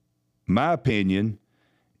 Well, my opinion,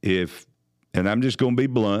 and I'm just going to be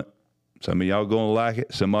blunt, some of y'all going to like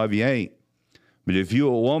it, some of you ain't. But if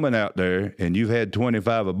you're a woman out there and you've had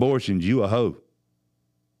 25 abortions, you a hoe.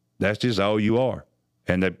 That's just all you are.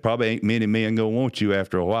 And there probably ain't many men going to want you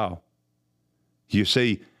after a while. You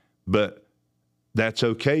see, but that's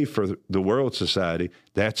okay for the world society.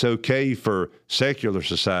 That's okay for secular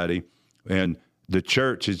society. And the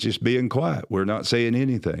church is just being quiet. We're not saying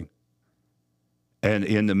anything. And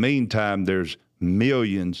in the meantime, there's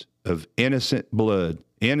millions of innocent blood,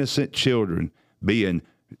 innocent children being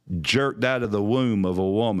jerked out of the womb of a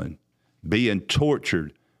woman, being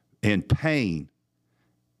tortured in pain.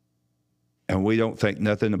 And we don't think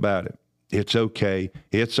nothing about it. It's okay.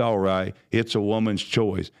 It's all right. It's a woman's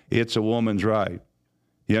choice. It's a woman's right.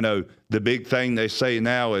 You know, the big thing they say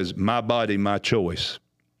now is my body, my choice.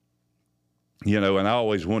 You know, and I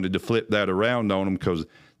always wanted to flip that around on them because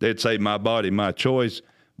they'd say my body, my choice,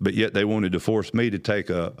 but yet they wanted to force me to take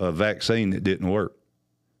a vaccine that didn't work.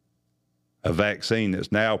 A vaccine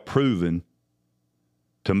that's now proven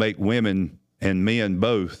to make women and men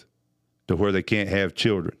both to where they can't have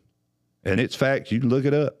children. And it's facts. You can look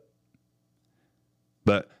it up.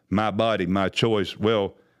 But my body, my choice.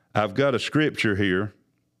 Well, I've got a scripture here,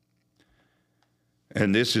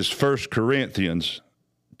 and this is 1 Corinthians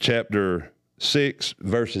chapter 6,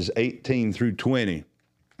 verses 18 through 20.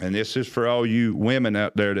 And this is for all you women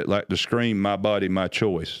out there that like to scream, my body, my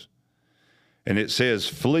choice. And it says,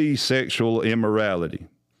 flee sexual immorality.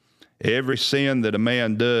 Every sin that a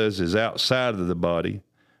man does is outside of the body,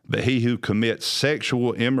 but he who commits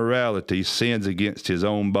sexual immorality sins against his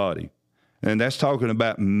own body. And that's talking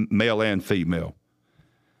about male and female.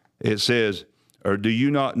 It says, or do you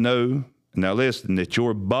not know, now listen, that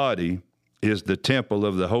your body is the temple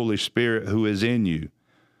of the Holy Spirit who is in you,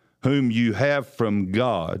 whom you have from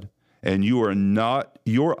God, and you are not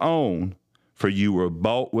your own, for you were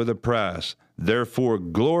bought with a price. Therefore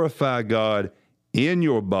glorify God in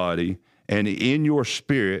your body and in your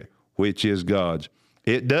spirit, which is God's.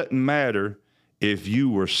 It doesn't matter if you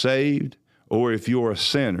were saved or if you're a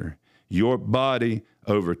sinner. Your body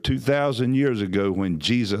over 2,000 years ago when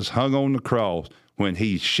Jesus hung on the cross, when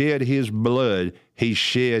he shed his blood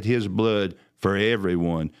for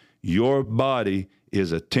everyone. Your body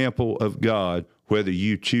is a temple of God, whether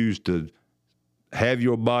you choose to have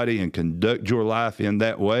your body and conduct your life in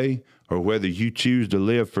that way, or whether you choose to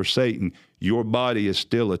live for Satan. Your body is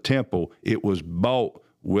still a temple. It was bought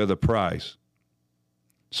with a price.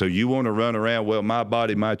 So you want to run around, well, my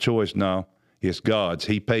body, my choice? No, it's God's.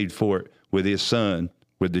 He paid for it with his son,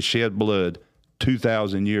 with the shed blood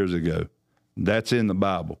 2,000 years ago. That's in the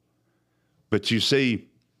Bible. But you see,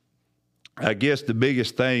 I guess the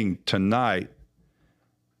biggest thing tonight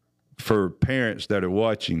for parents that are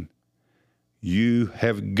watching, you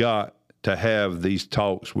have got to have these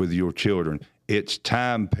talks with your children. It's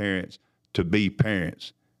time, parents, to be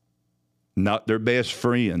parents, not their best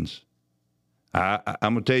friends. I'm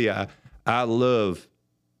going to tell you, I love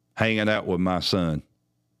hanging out with my son.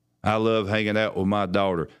 I love hanging out with my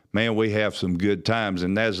daughter. Man, we have some good times.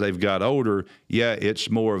 And as they've got older, yeah, it's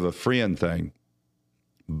more of a friend thing.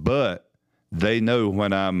 But they know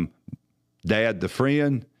when I'm dad the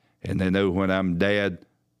friend, and they know when I'm dad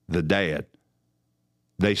the dad.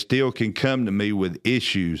 They still can come to me with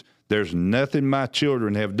issues There's nothing my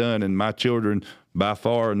children have done, and my children by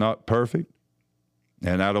far are not perfect.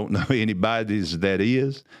 And I don't know anybody's that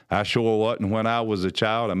is. I sure wasn't when I was a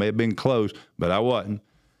child. I may have been close, but I wasn't.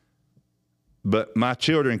 But my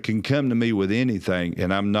children can come to me with anything,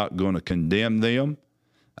 and I'm not going to condemn them.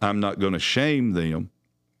 I'm not going to shame them,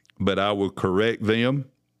 but I will correct them,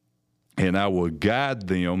 and I will guide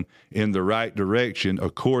them in the right direction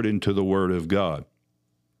according to the Word of God.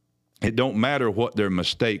 It don't matter what their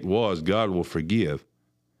mistake was, God will forgive.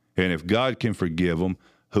 And if God can forgive them,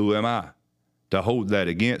 who am I to hold that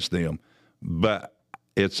against them? But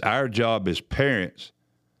it's our job as parents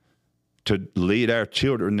to lead our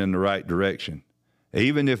children in the right direction.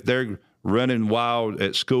 Even if they're running wild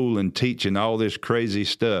at school and teaching all this crazy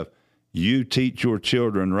stuff, you teach your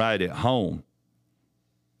children right at home.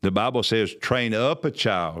 The Bible says, train up a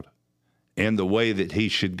child in the way that he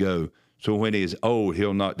should go. So when he is old,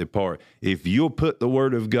 he'll not depart. If you'll put the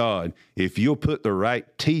Word of God, if you'll put the right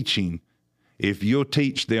teaching, if you'll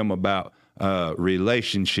teach them about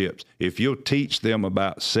relationships, if you'll teach them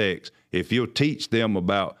about sex, if you'll teach them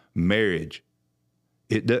about marriage,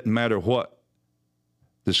 it doesn't matter what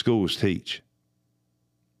the schools teach.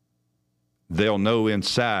 They'll know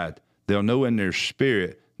inside, they'll know in their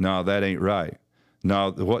spirit, no, that ain't right.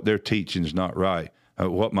 No, what they're teaching is not right.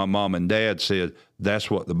 What my mom and dad said, that's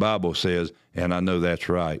what the Bible says, and I know that's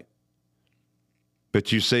right.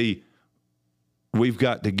 But you see, we've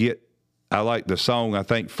got to get, I like the song, I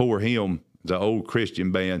think For Him, the old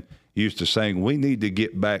Christian band used to sing, we need to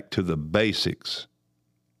get back to the basics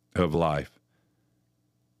of life.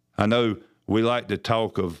 I know we like to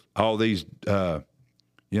talk of all these, our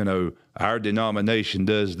denomination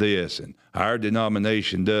does this, and our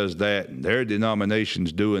denomination does that, and their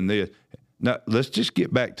denomination's doing this. Now, let's just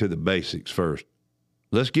get back to the basics first.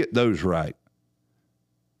 Let's get those right.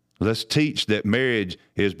 Let's teach that marriage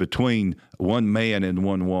is between one man and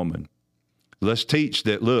one woman. Let's teach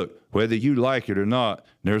that, look, whether you like it or not,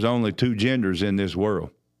 there's only two genders in this world.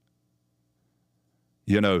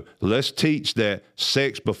 Let's teach that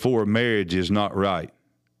sex before marriage is not right.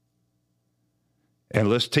 And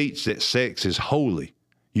let's teach that sex is holy.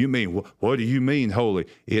 You mean, what do you mean holy?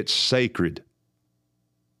 It's sacred.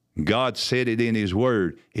 God said it in His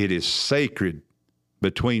Word. It is sacred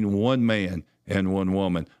between one man and one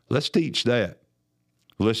woman. Let's teach that.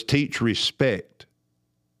 Let's teach respect.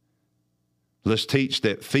 Let's teach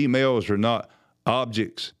that females are not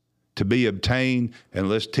objects to be obtained, and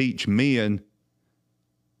let's teach men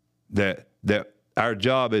that our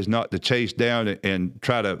job is not to chase down and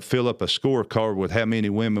try to fill up a scorecard with how many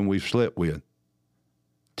women we've slept with.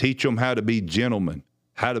 Teach them how to be gentlemen,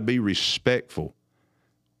 how to be respectful.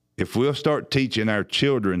 If we'll start teaching our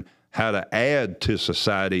children how to add to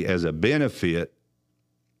society as a benefit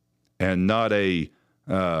and not a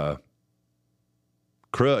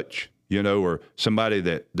crutch, or somebody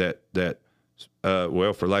that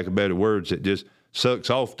for lack of better words, that just sucks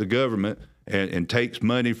off the government and takes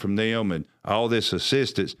money from them and all this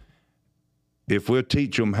assistance, if we'll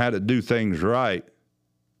teach them how to do things right,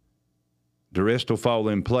 the rest will fall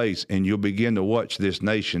in place and you'll begin to watch this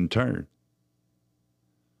nation turn.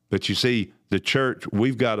 But you see, the church,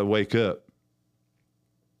 we've got to wake up.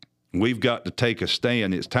 We've got to take a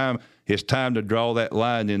stand. It's time to draw that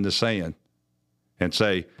line in the sand and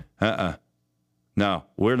say, no,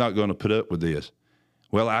 we're not going to put up with this.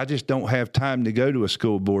 Well, I just don't have time to go to a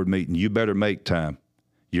school board meeting. You better make time.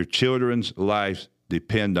 Your children's lives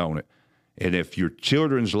depend on it. And if your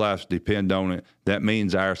children's lives depend on it, that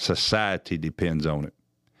means our society depends on it.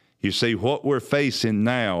 You see, what we're facing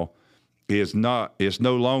now is no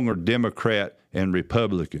longer Democrat and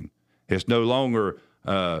Republican. It's no longer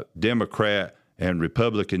Democrat and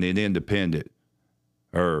Republican and independent,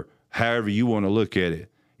 or however you want to look at it.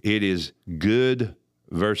 It is good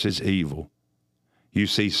versus evil. You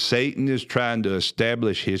see, Satan is trying to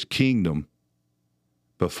establish his kingdom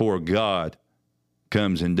before God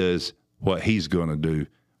comes and does what he's going to do,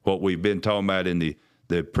 what we've been talking about in the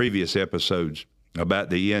previous episodes about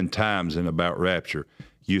the end times and about rapture.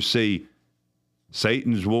 You see,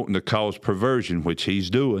 Satan's wanting to cause perversion, which he's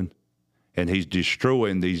doing, and he's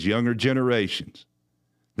destroying these younger generations,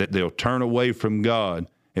 that they'll turn away from God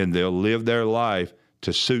and they'll live their life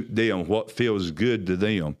to suit them, what feels good to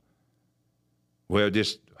them. Well,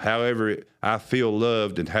 just however I feel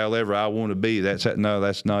loved and however I want to be, that's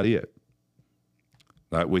not it.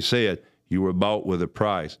 Like we said, you were bought with a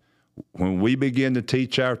price. When we begin to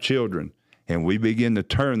teach our children and we begin to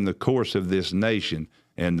turn the course of this nation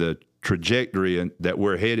and the trajectory that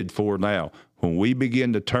we're headed for now, when we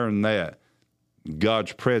begin to turn that,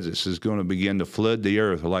 God's presence is going to begin to flood the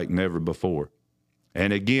earth like never before.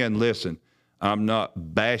 And again, listen, I'm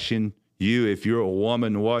not bashing you if you're a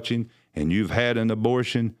woman watching and you've had an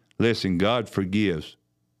abortion. Listen, God forgives.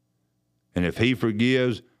 And if he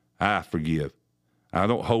forgives, I forgive. I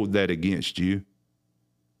don't hold that against you.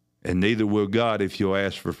 And neither will God if you'll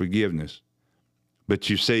ask for forgiveness. But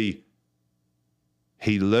you see,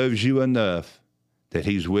 he loves you enough that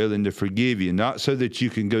he's willing to forgive you, not so that you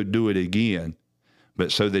can go do it again,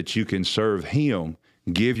 but so that you can serve him,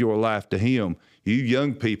 give your life to him. You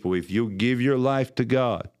young people, if you'll give your life to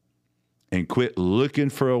God and quit looking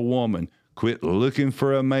for a woman, quit looking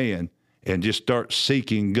for a man, and just start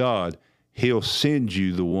seeking God, he'll send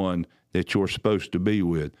you the one that you're supposed to be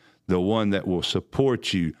with, the one that will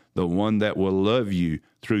support you, the one that will love you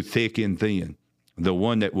through thick and thin, the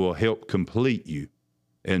one that will help complete you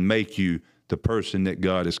and make you the person that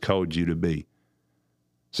God has called you to be.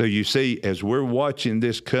 So you see, as we're watching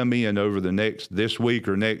this come in over this week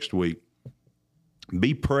or next week,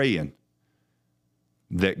 be praying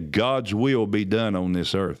that God's will be done on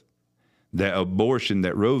this earth, that abortion,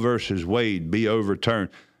 that Roe versus Wade be overturned.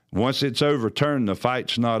 Once it's overturned, the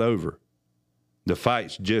fight's not over. The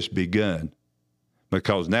fight's just begun,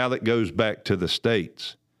 because now that goes back to the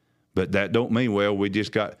states. But that don't mean, well,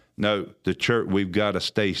 the church, we've got to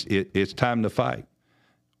stay. It's time to fight.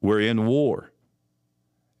 We're in war,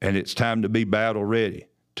 and it's time to be battle ready,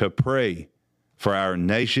 to pray for our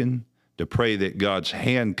nation, to pray that God's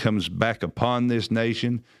hand comes back upon this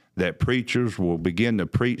nation, that preachers will begin to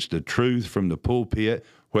preach the truth from the pulpit,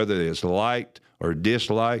 whether it's liked or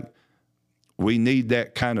disliked. We need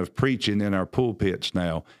that kind of preaching in our pulpits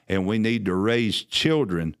now, and we need to raise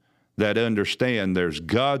children that understand there's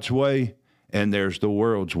God's way and there's the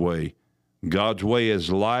world's way. God's way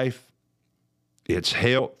is life, it's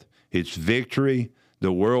health, it's victory.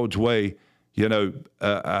 The world's way,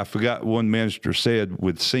 I forgot one minister said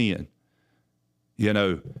with sin,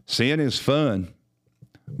 sin is fun,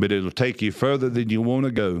 but it'll take you further than you want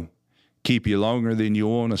to go, keep you longer than you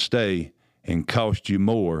want to stay, and cost you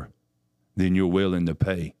more than you're willing to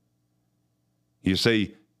pay. You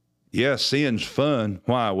see, sin's fun.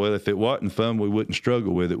 Why? Well, if it wasn't fun, we wouldn't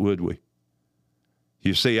struggle with it, would we?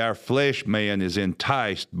 You see, our flesh man is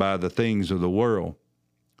enticed by the things of the world.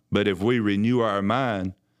 But if we renew our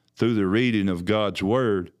mind through the reading of God's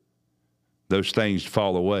word, those things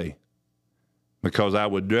fall away. Because I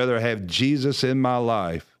would rather have Jesus in my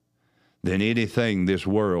life than anything this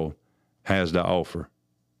world has to offer.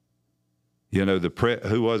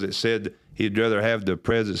 Who was it said he'd rather have the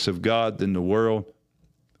presence of God than the world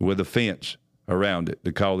with a fence around it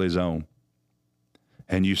to call his own?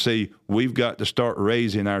 And you see, we've got to start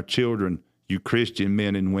raising our children, you Christian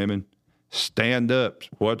men and women. Stand up.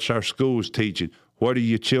 What's our schools teaching? What are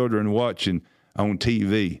your children watching on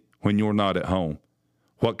TV when you're not at home?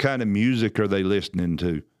 What kind of music are they listening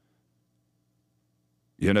to?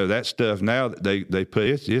 That stuff now that they put,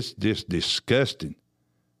 it's just disgusting.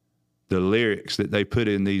 The lyrics that they put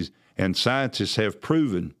in these, and scientists have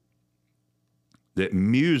proven that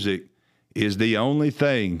music is the only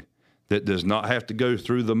thing that does not have to go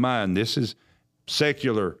through the mind. This is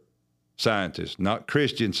secular scientists, not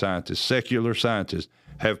Christian scientists. Secular scientists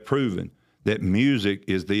have proven that music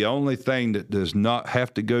is the only thing that does not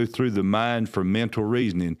have to go through the mind for mental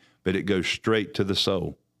reasoning, but it goes straight to the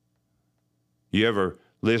soul. You ever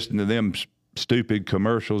listen to them stupid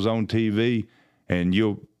commercials on TV, and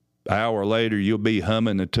an hour later you'll be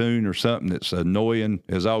humming a tune or something that's annoying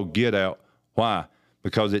as all get out? Why?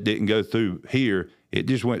 Because it didn't go through here. It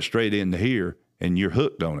just went straight into here, and you're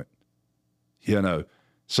hooked on it.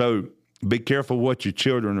 So be careful what your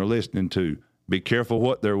children are listening to. Be careful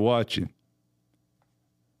what they're watching.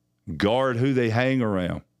 Guard who they hang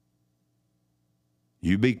around.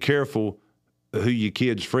 You be careful who your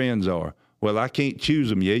kids' friends are. Well, I can't choose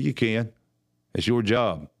them. Yeah, you can. It's your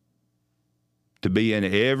job to be in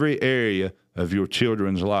every area of your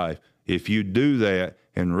children's life. If you do that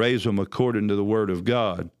and raise them according to the Word of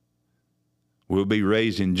God, we'll be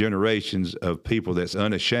raising generations of people that's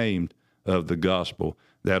unashamed of the gospel,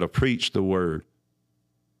 that'll preach the Word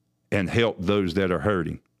and help those that are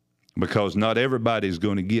hurting. Because not everybody's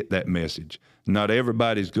going to get that message. Not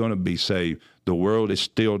everybody's going to be saved. The world is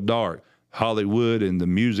still dark. Hollywood and the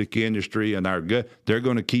music industry and they're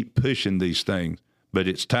going to keep pushing these things. But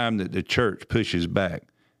it's time that the church pushes back.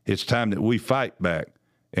 It's time that we fight back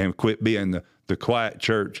and quit being the quiet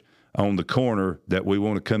church on the corner that we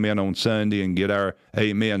want to come in on Sunday and get our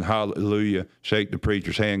amen, hallelujah, shake the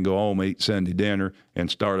preacher's hand, go home, eat Sunday dinner, and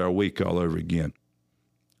start our week all over again.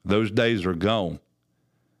 Those days are gone.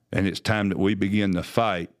 And it's time that we begin to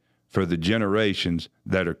fight for the generations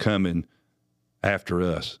that are coming after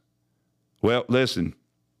us. Well, listen,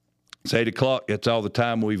 it's 8 o'clock. That's all the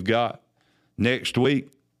time we've got. Next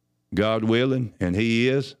week, God willing, and He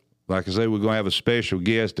is, like I say, we're going to have a special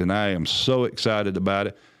guest, and I am so excited about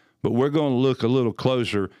it. But we're going to look a little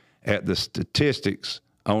closer at the statistics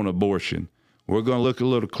on abortion. We're going to look a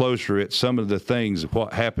little closer at some of the things,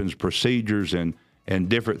 what happens, procedures and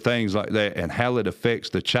different things like that, and how it affects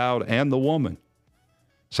the child and the woman.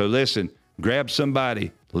 So listen, grab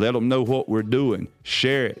somebody, let them know what we're doing,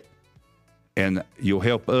 share it, and you'll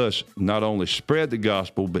help us not only spread the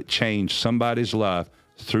gospel, but change somebody's life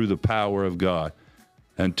through the power of God.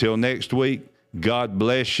 Until next week, God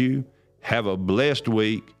bless you. Have a blessed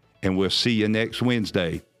week, and we'll see you next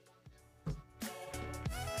Wednesday.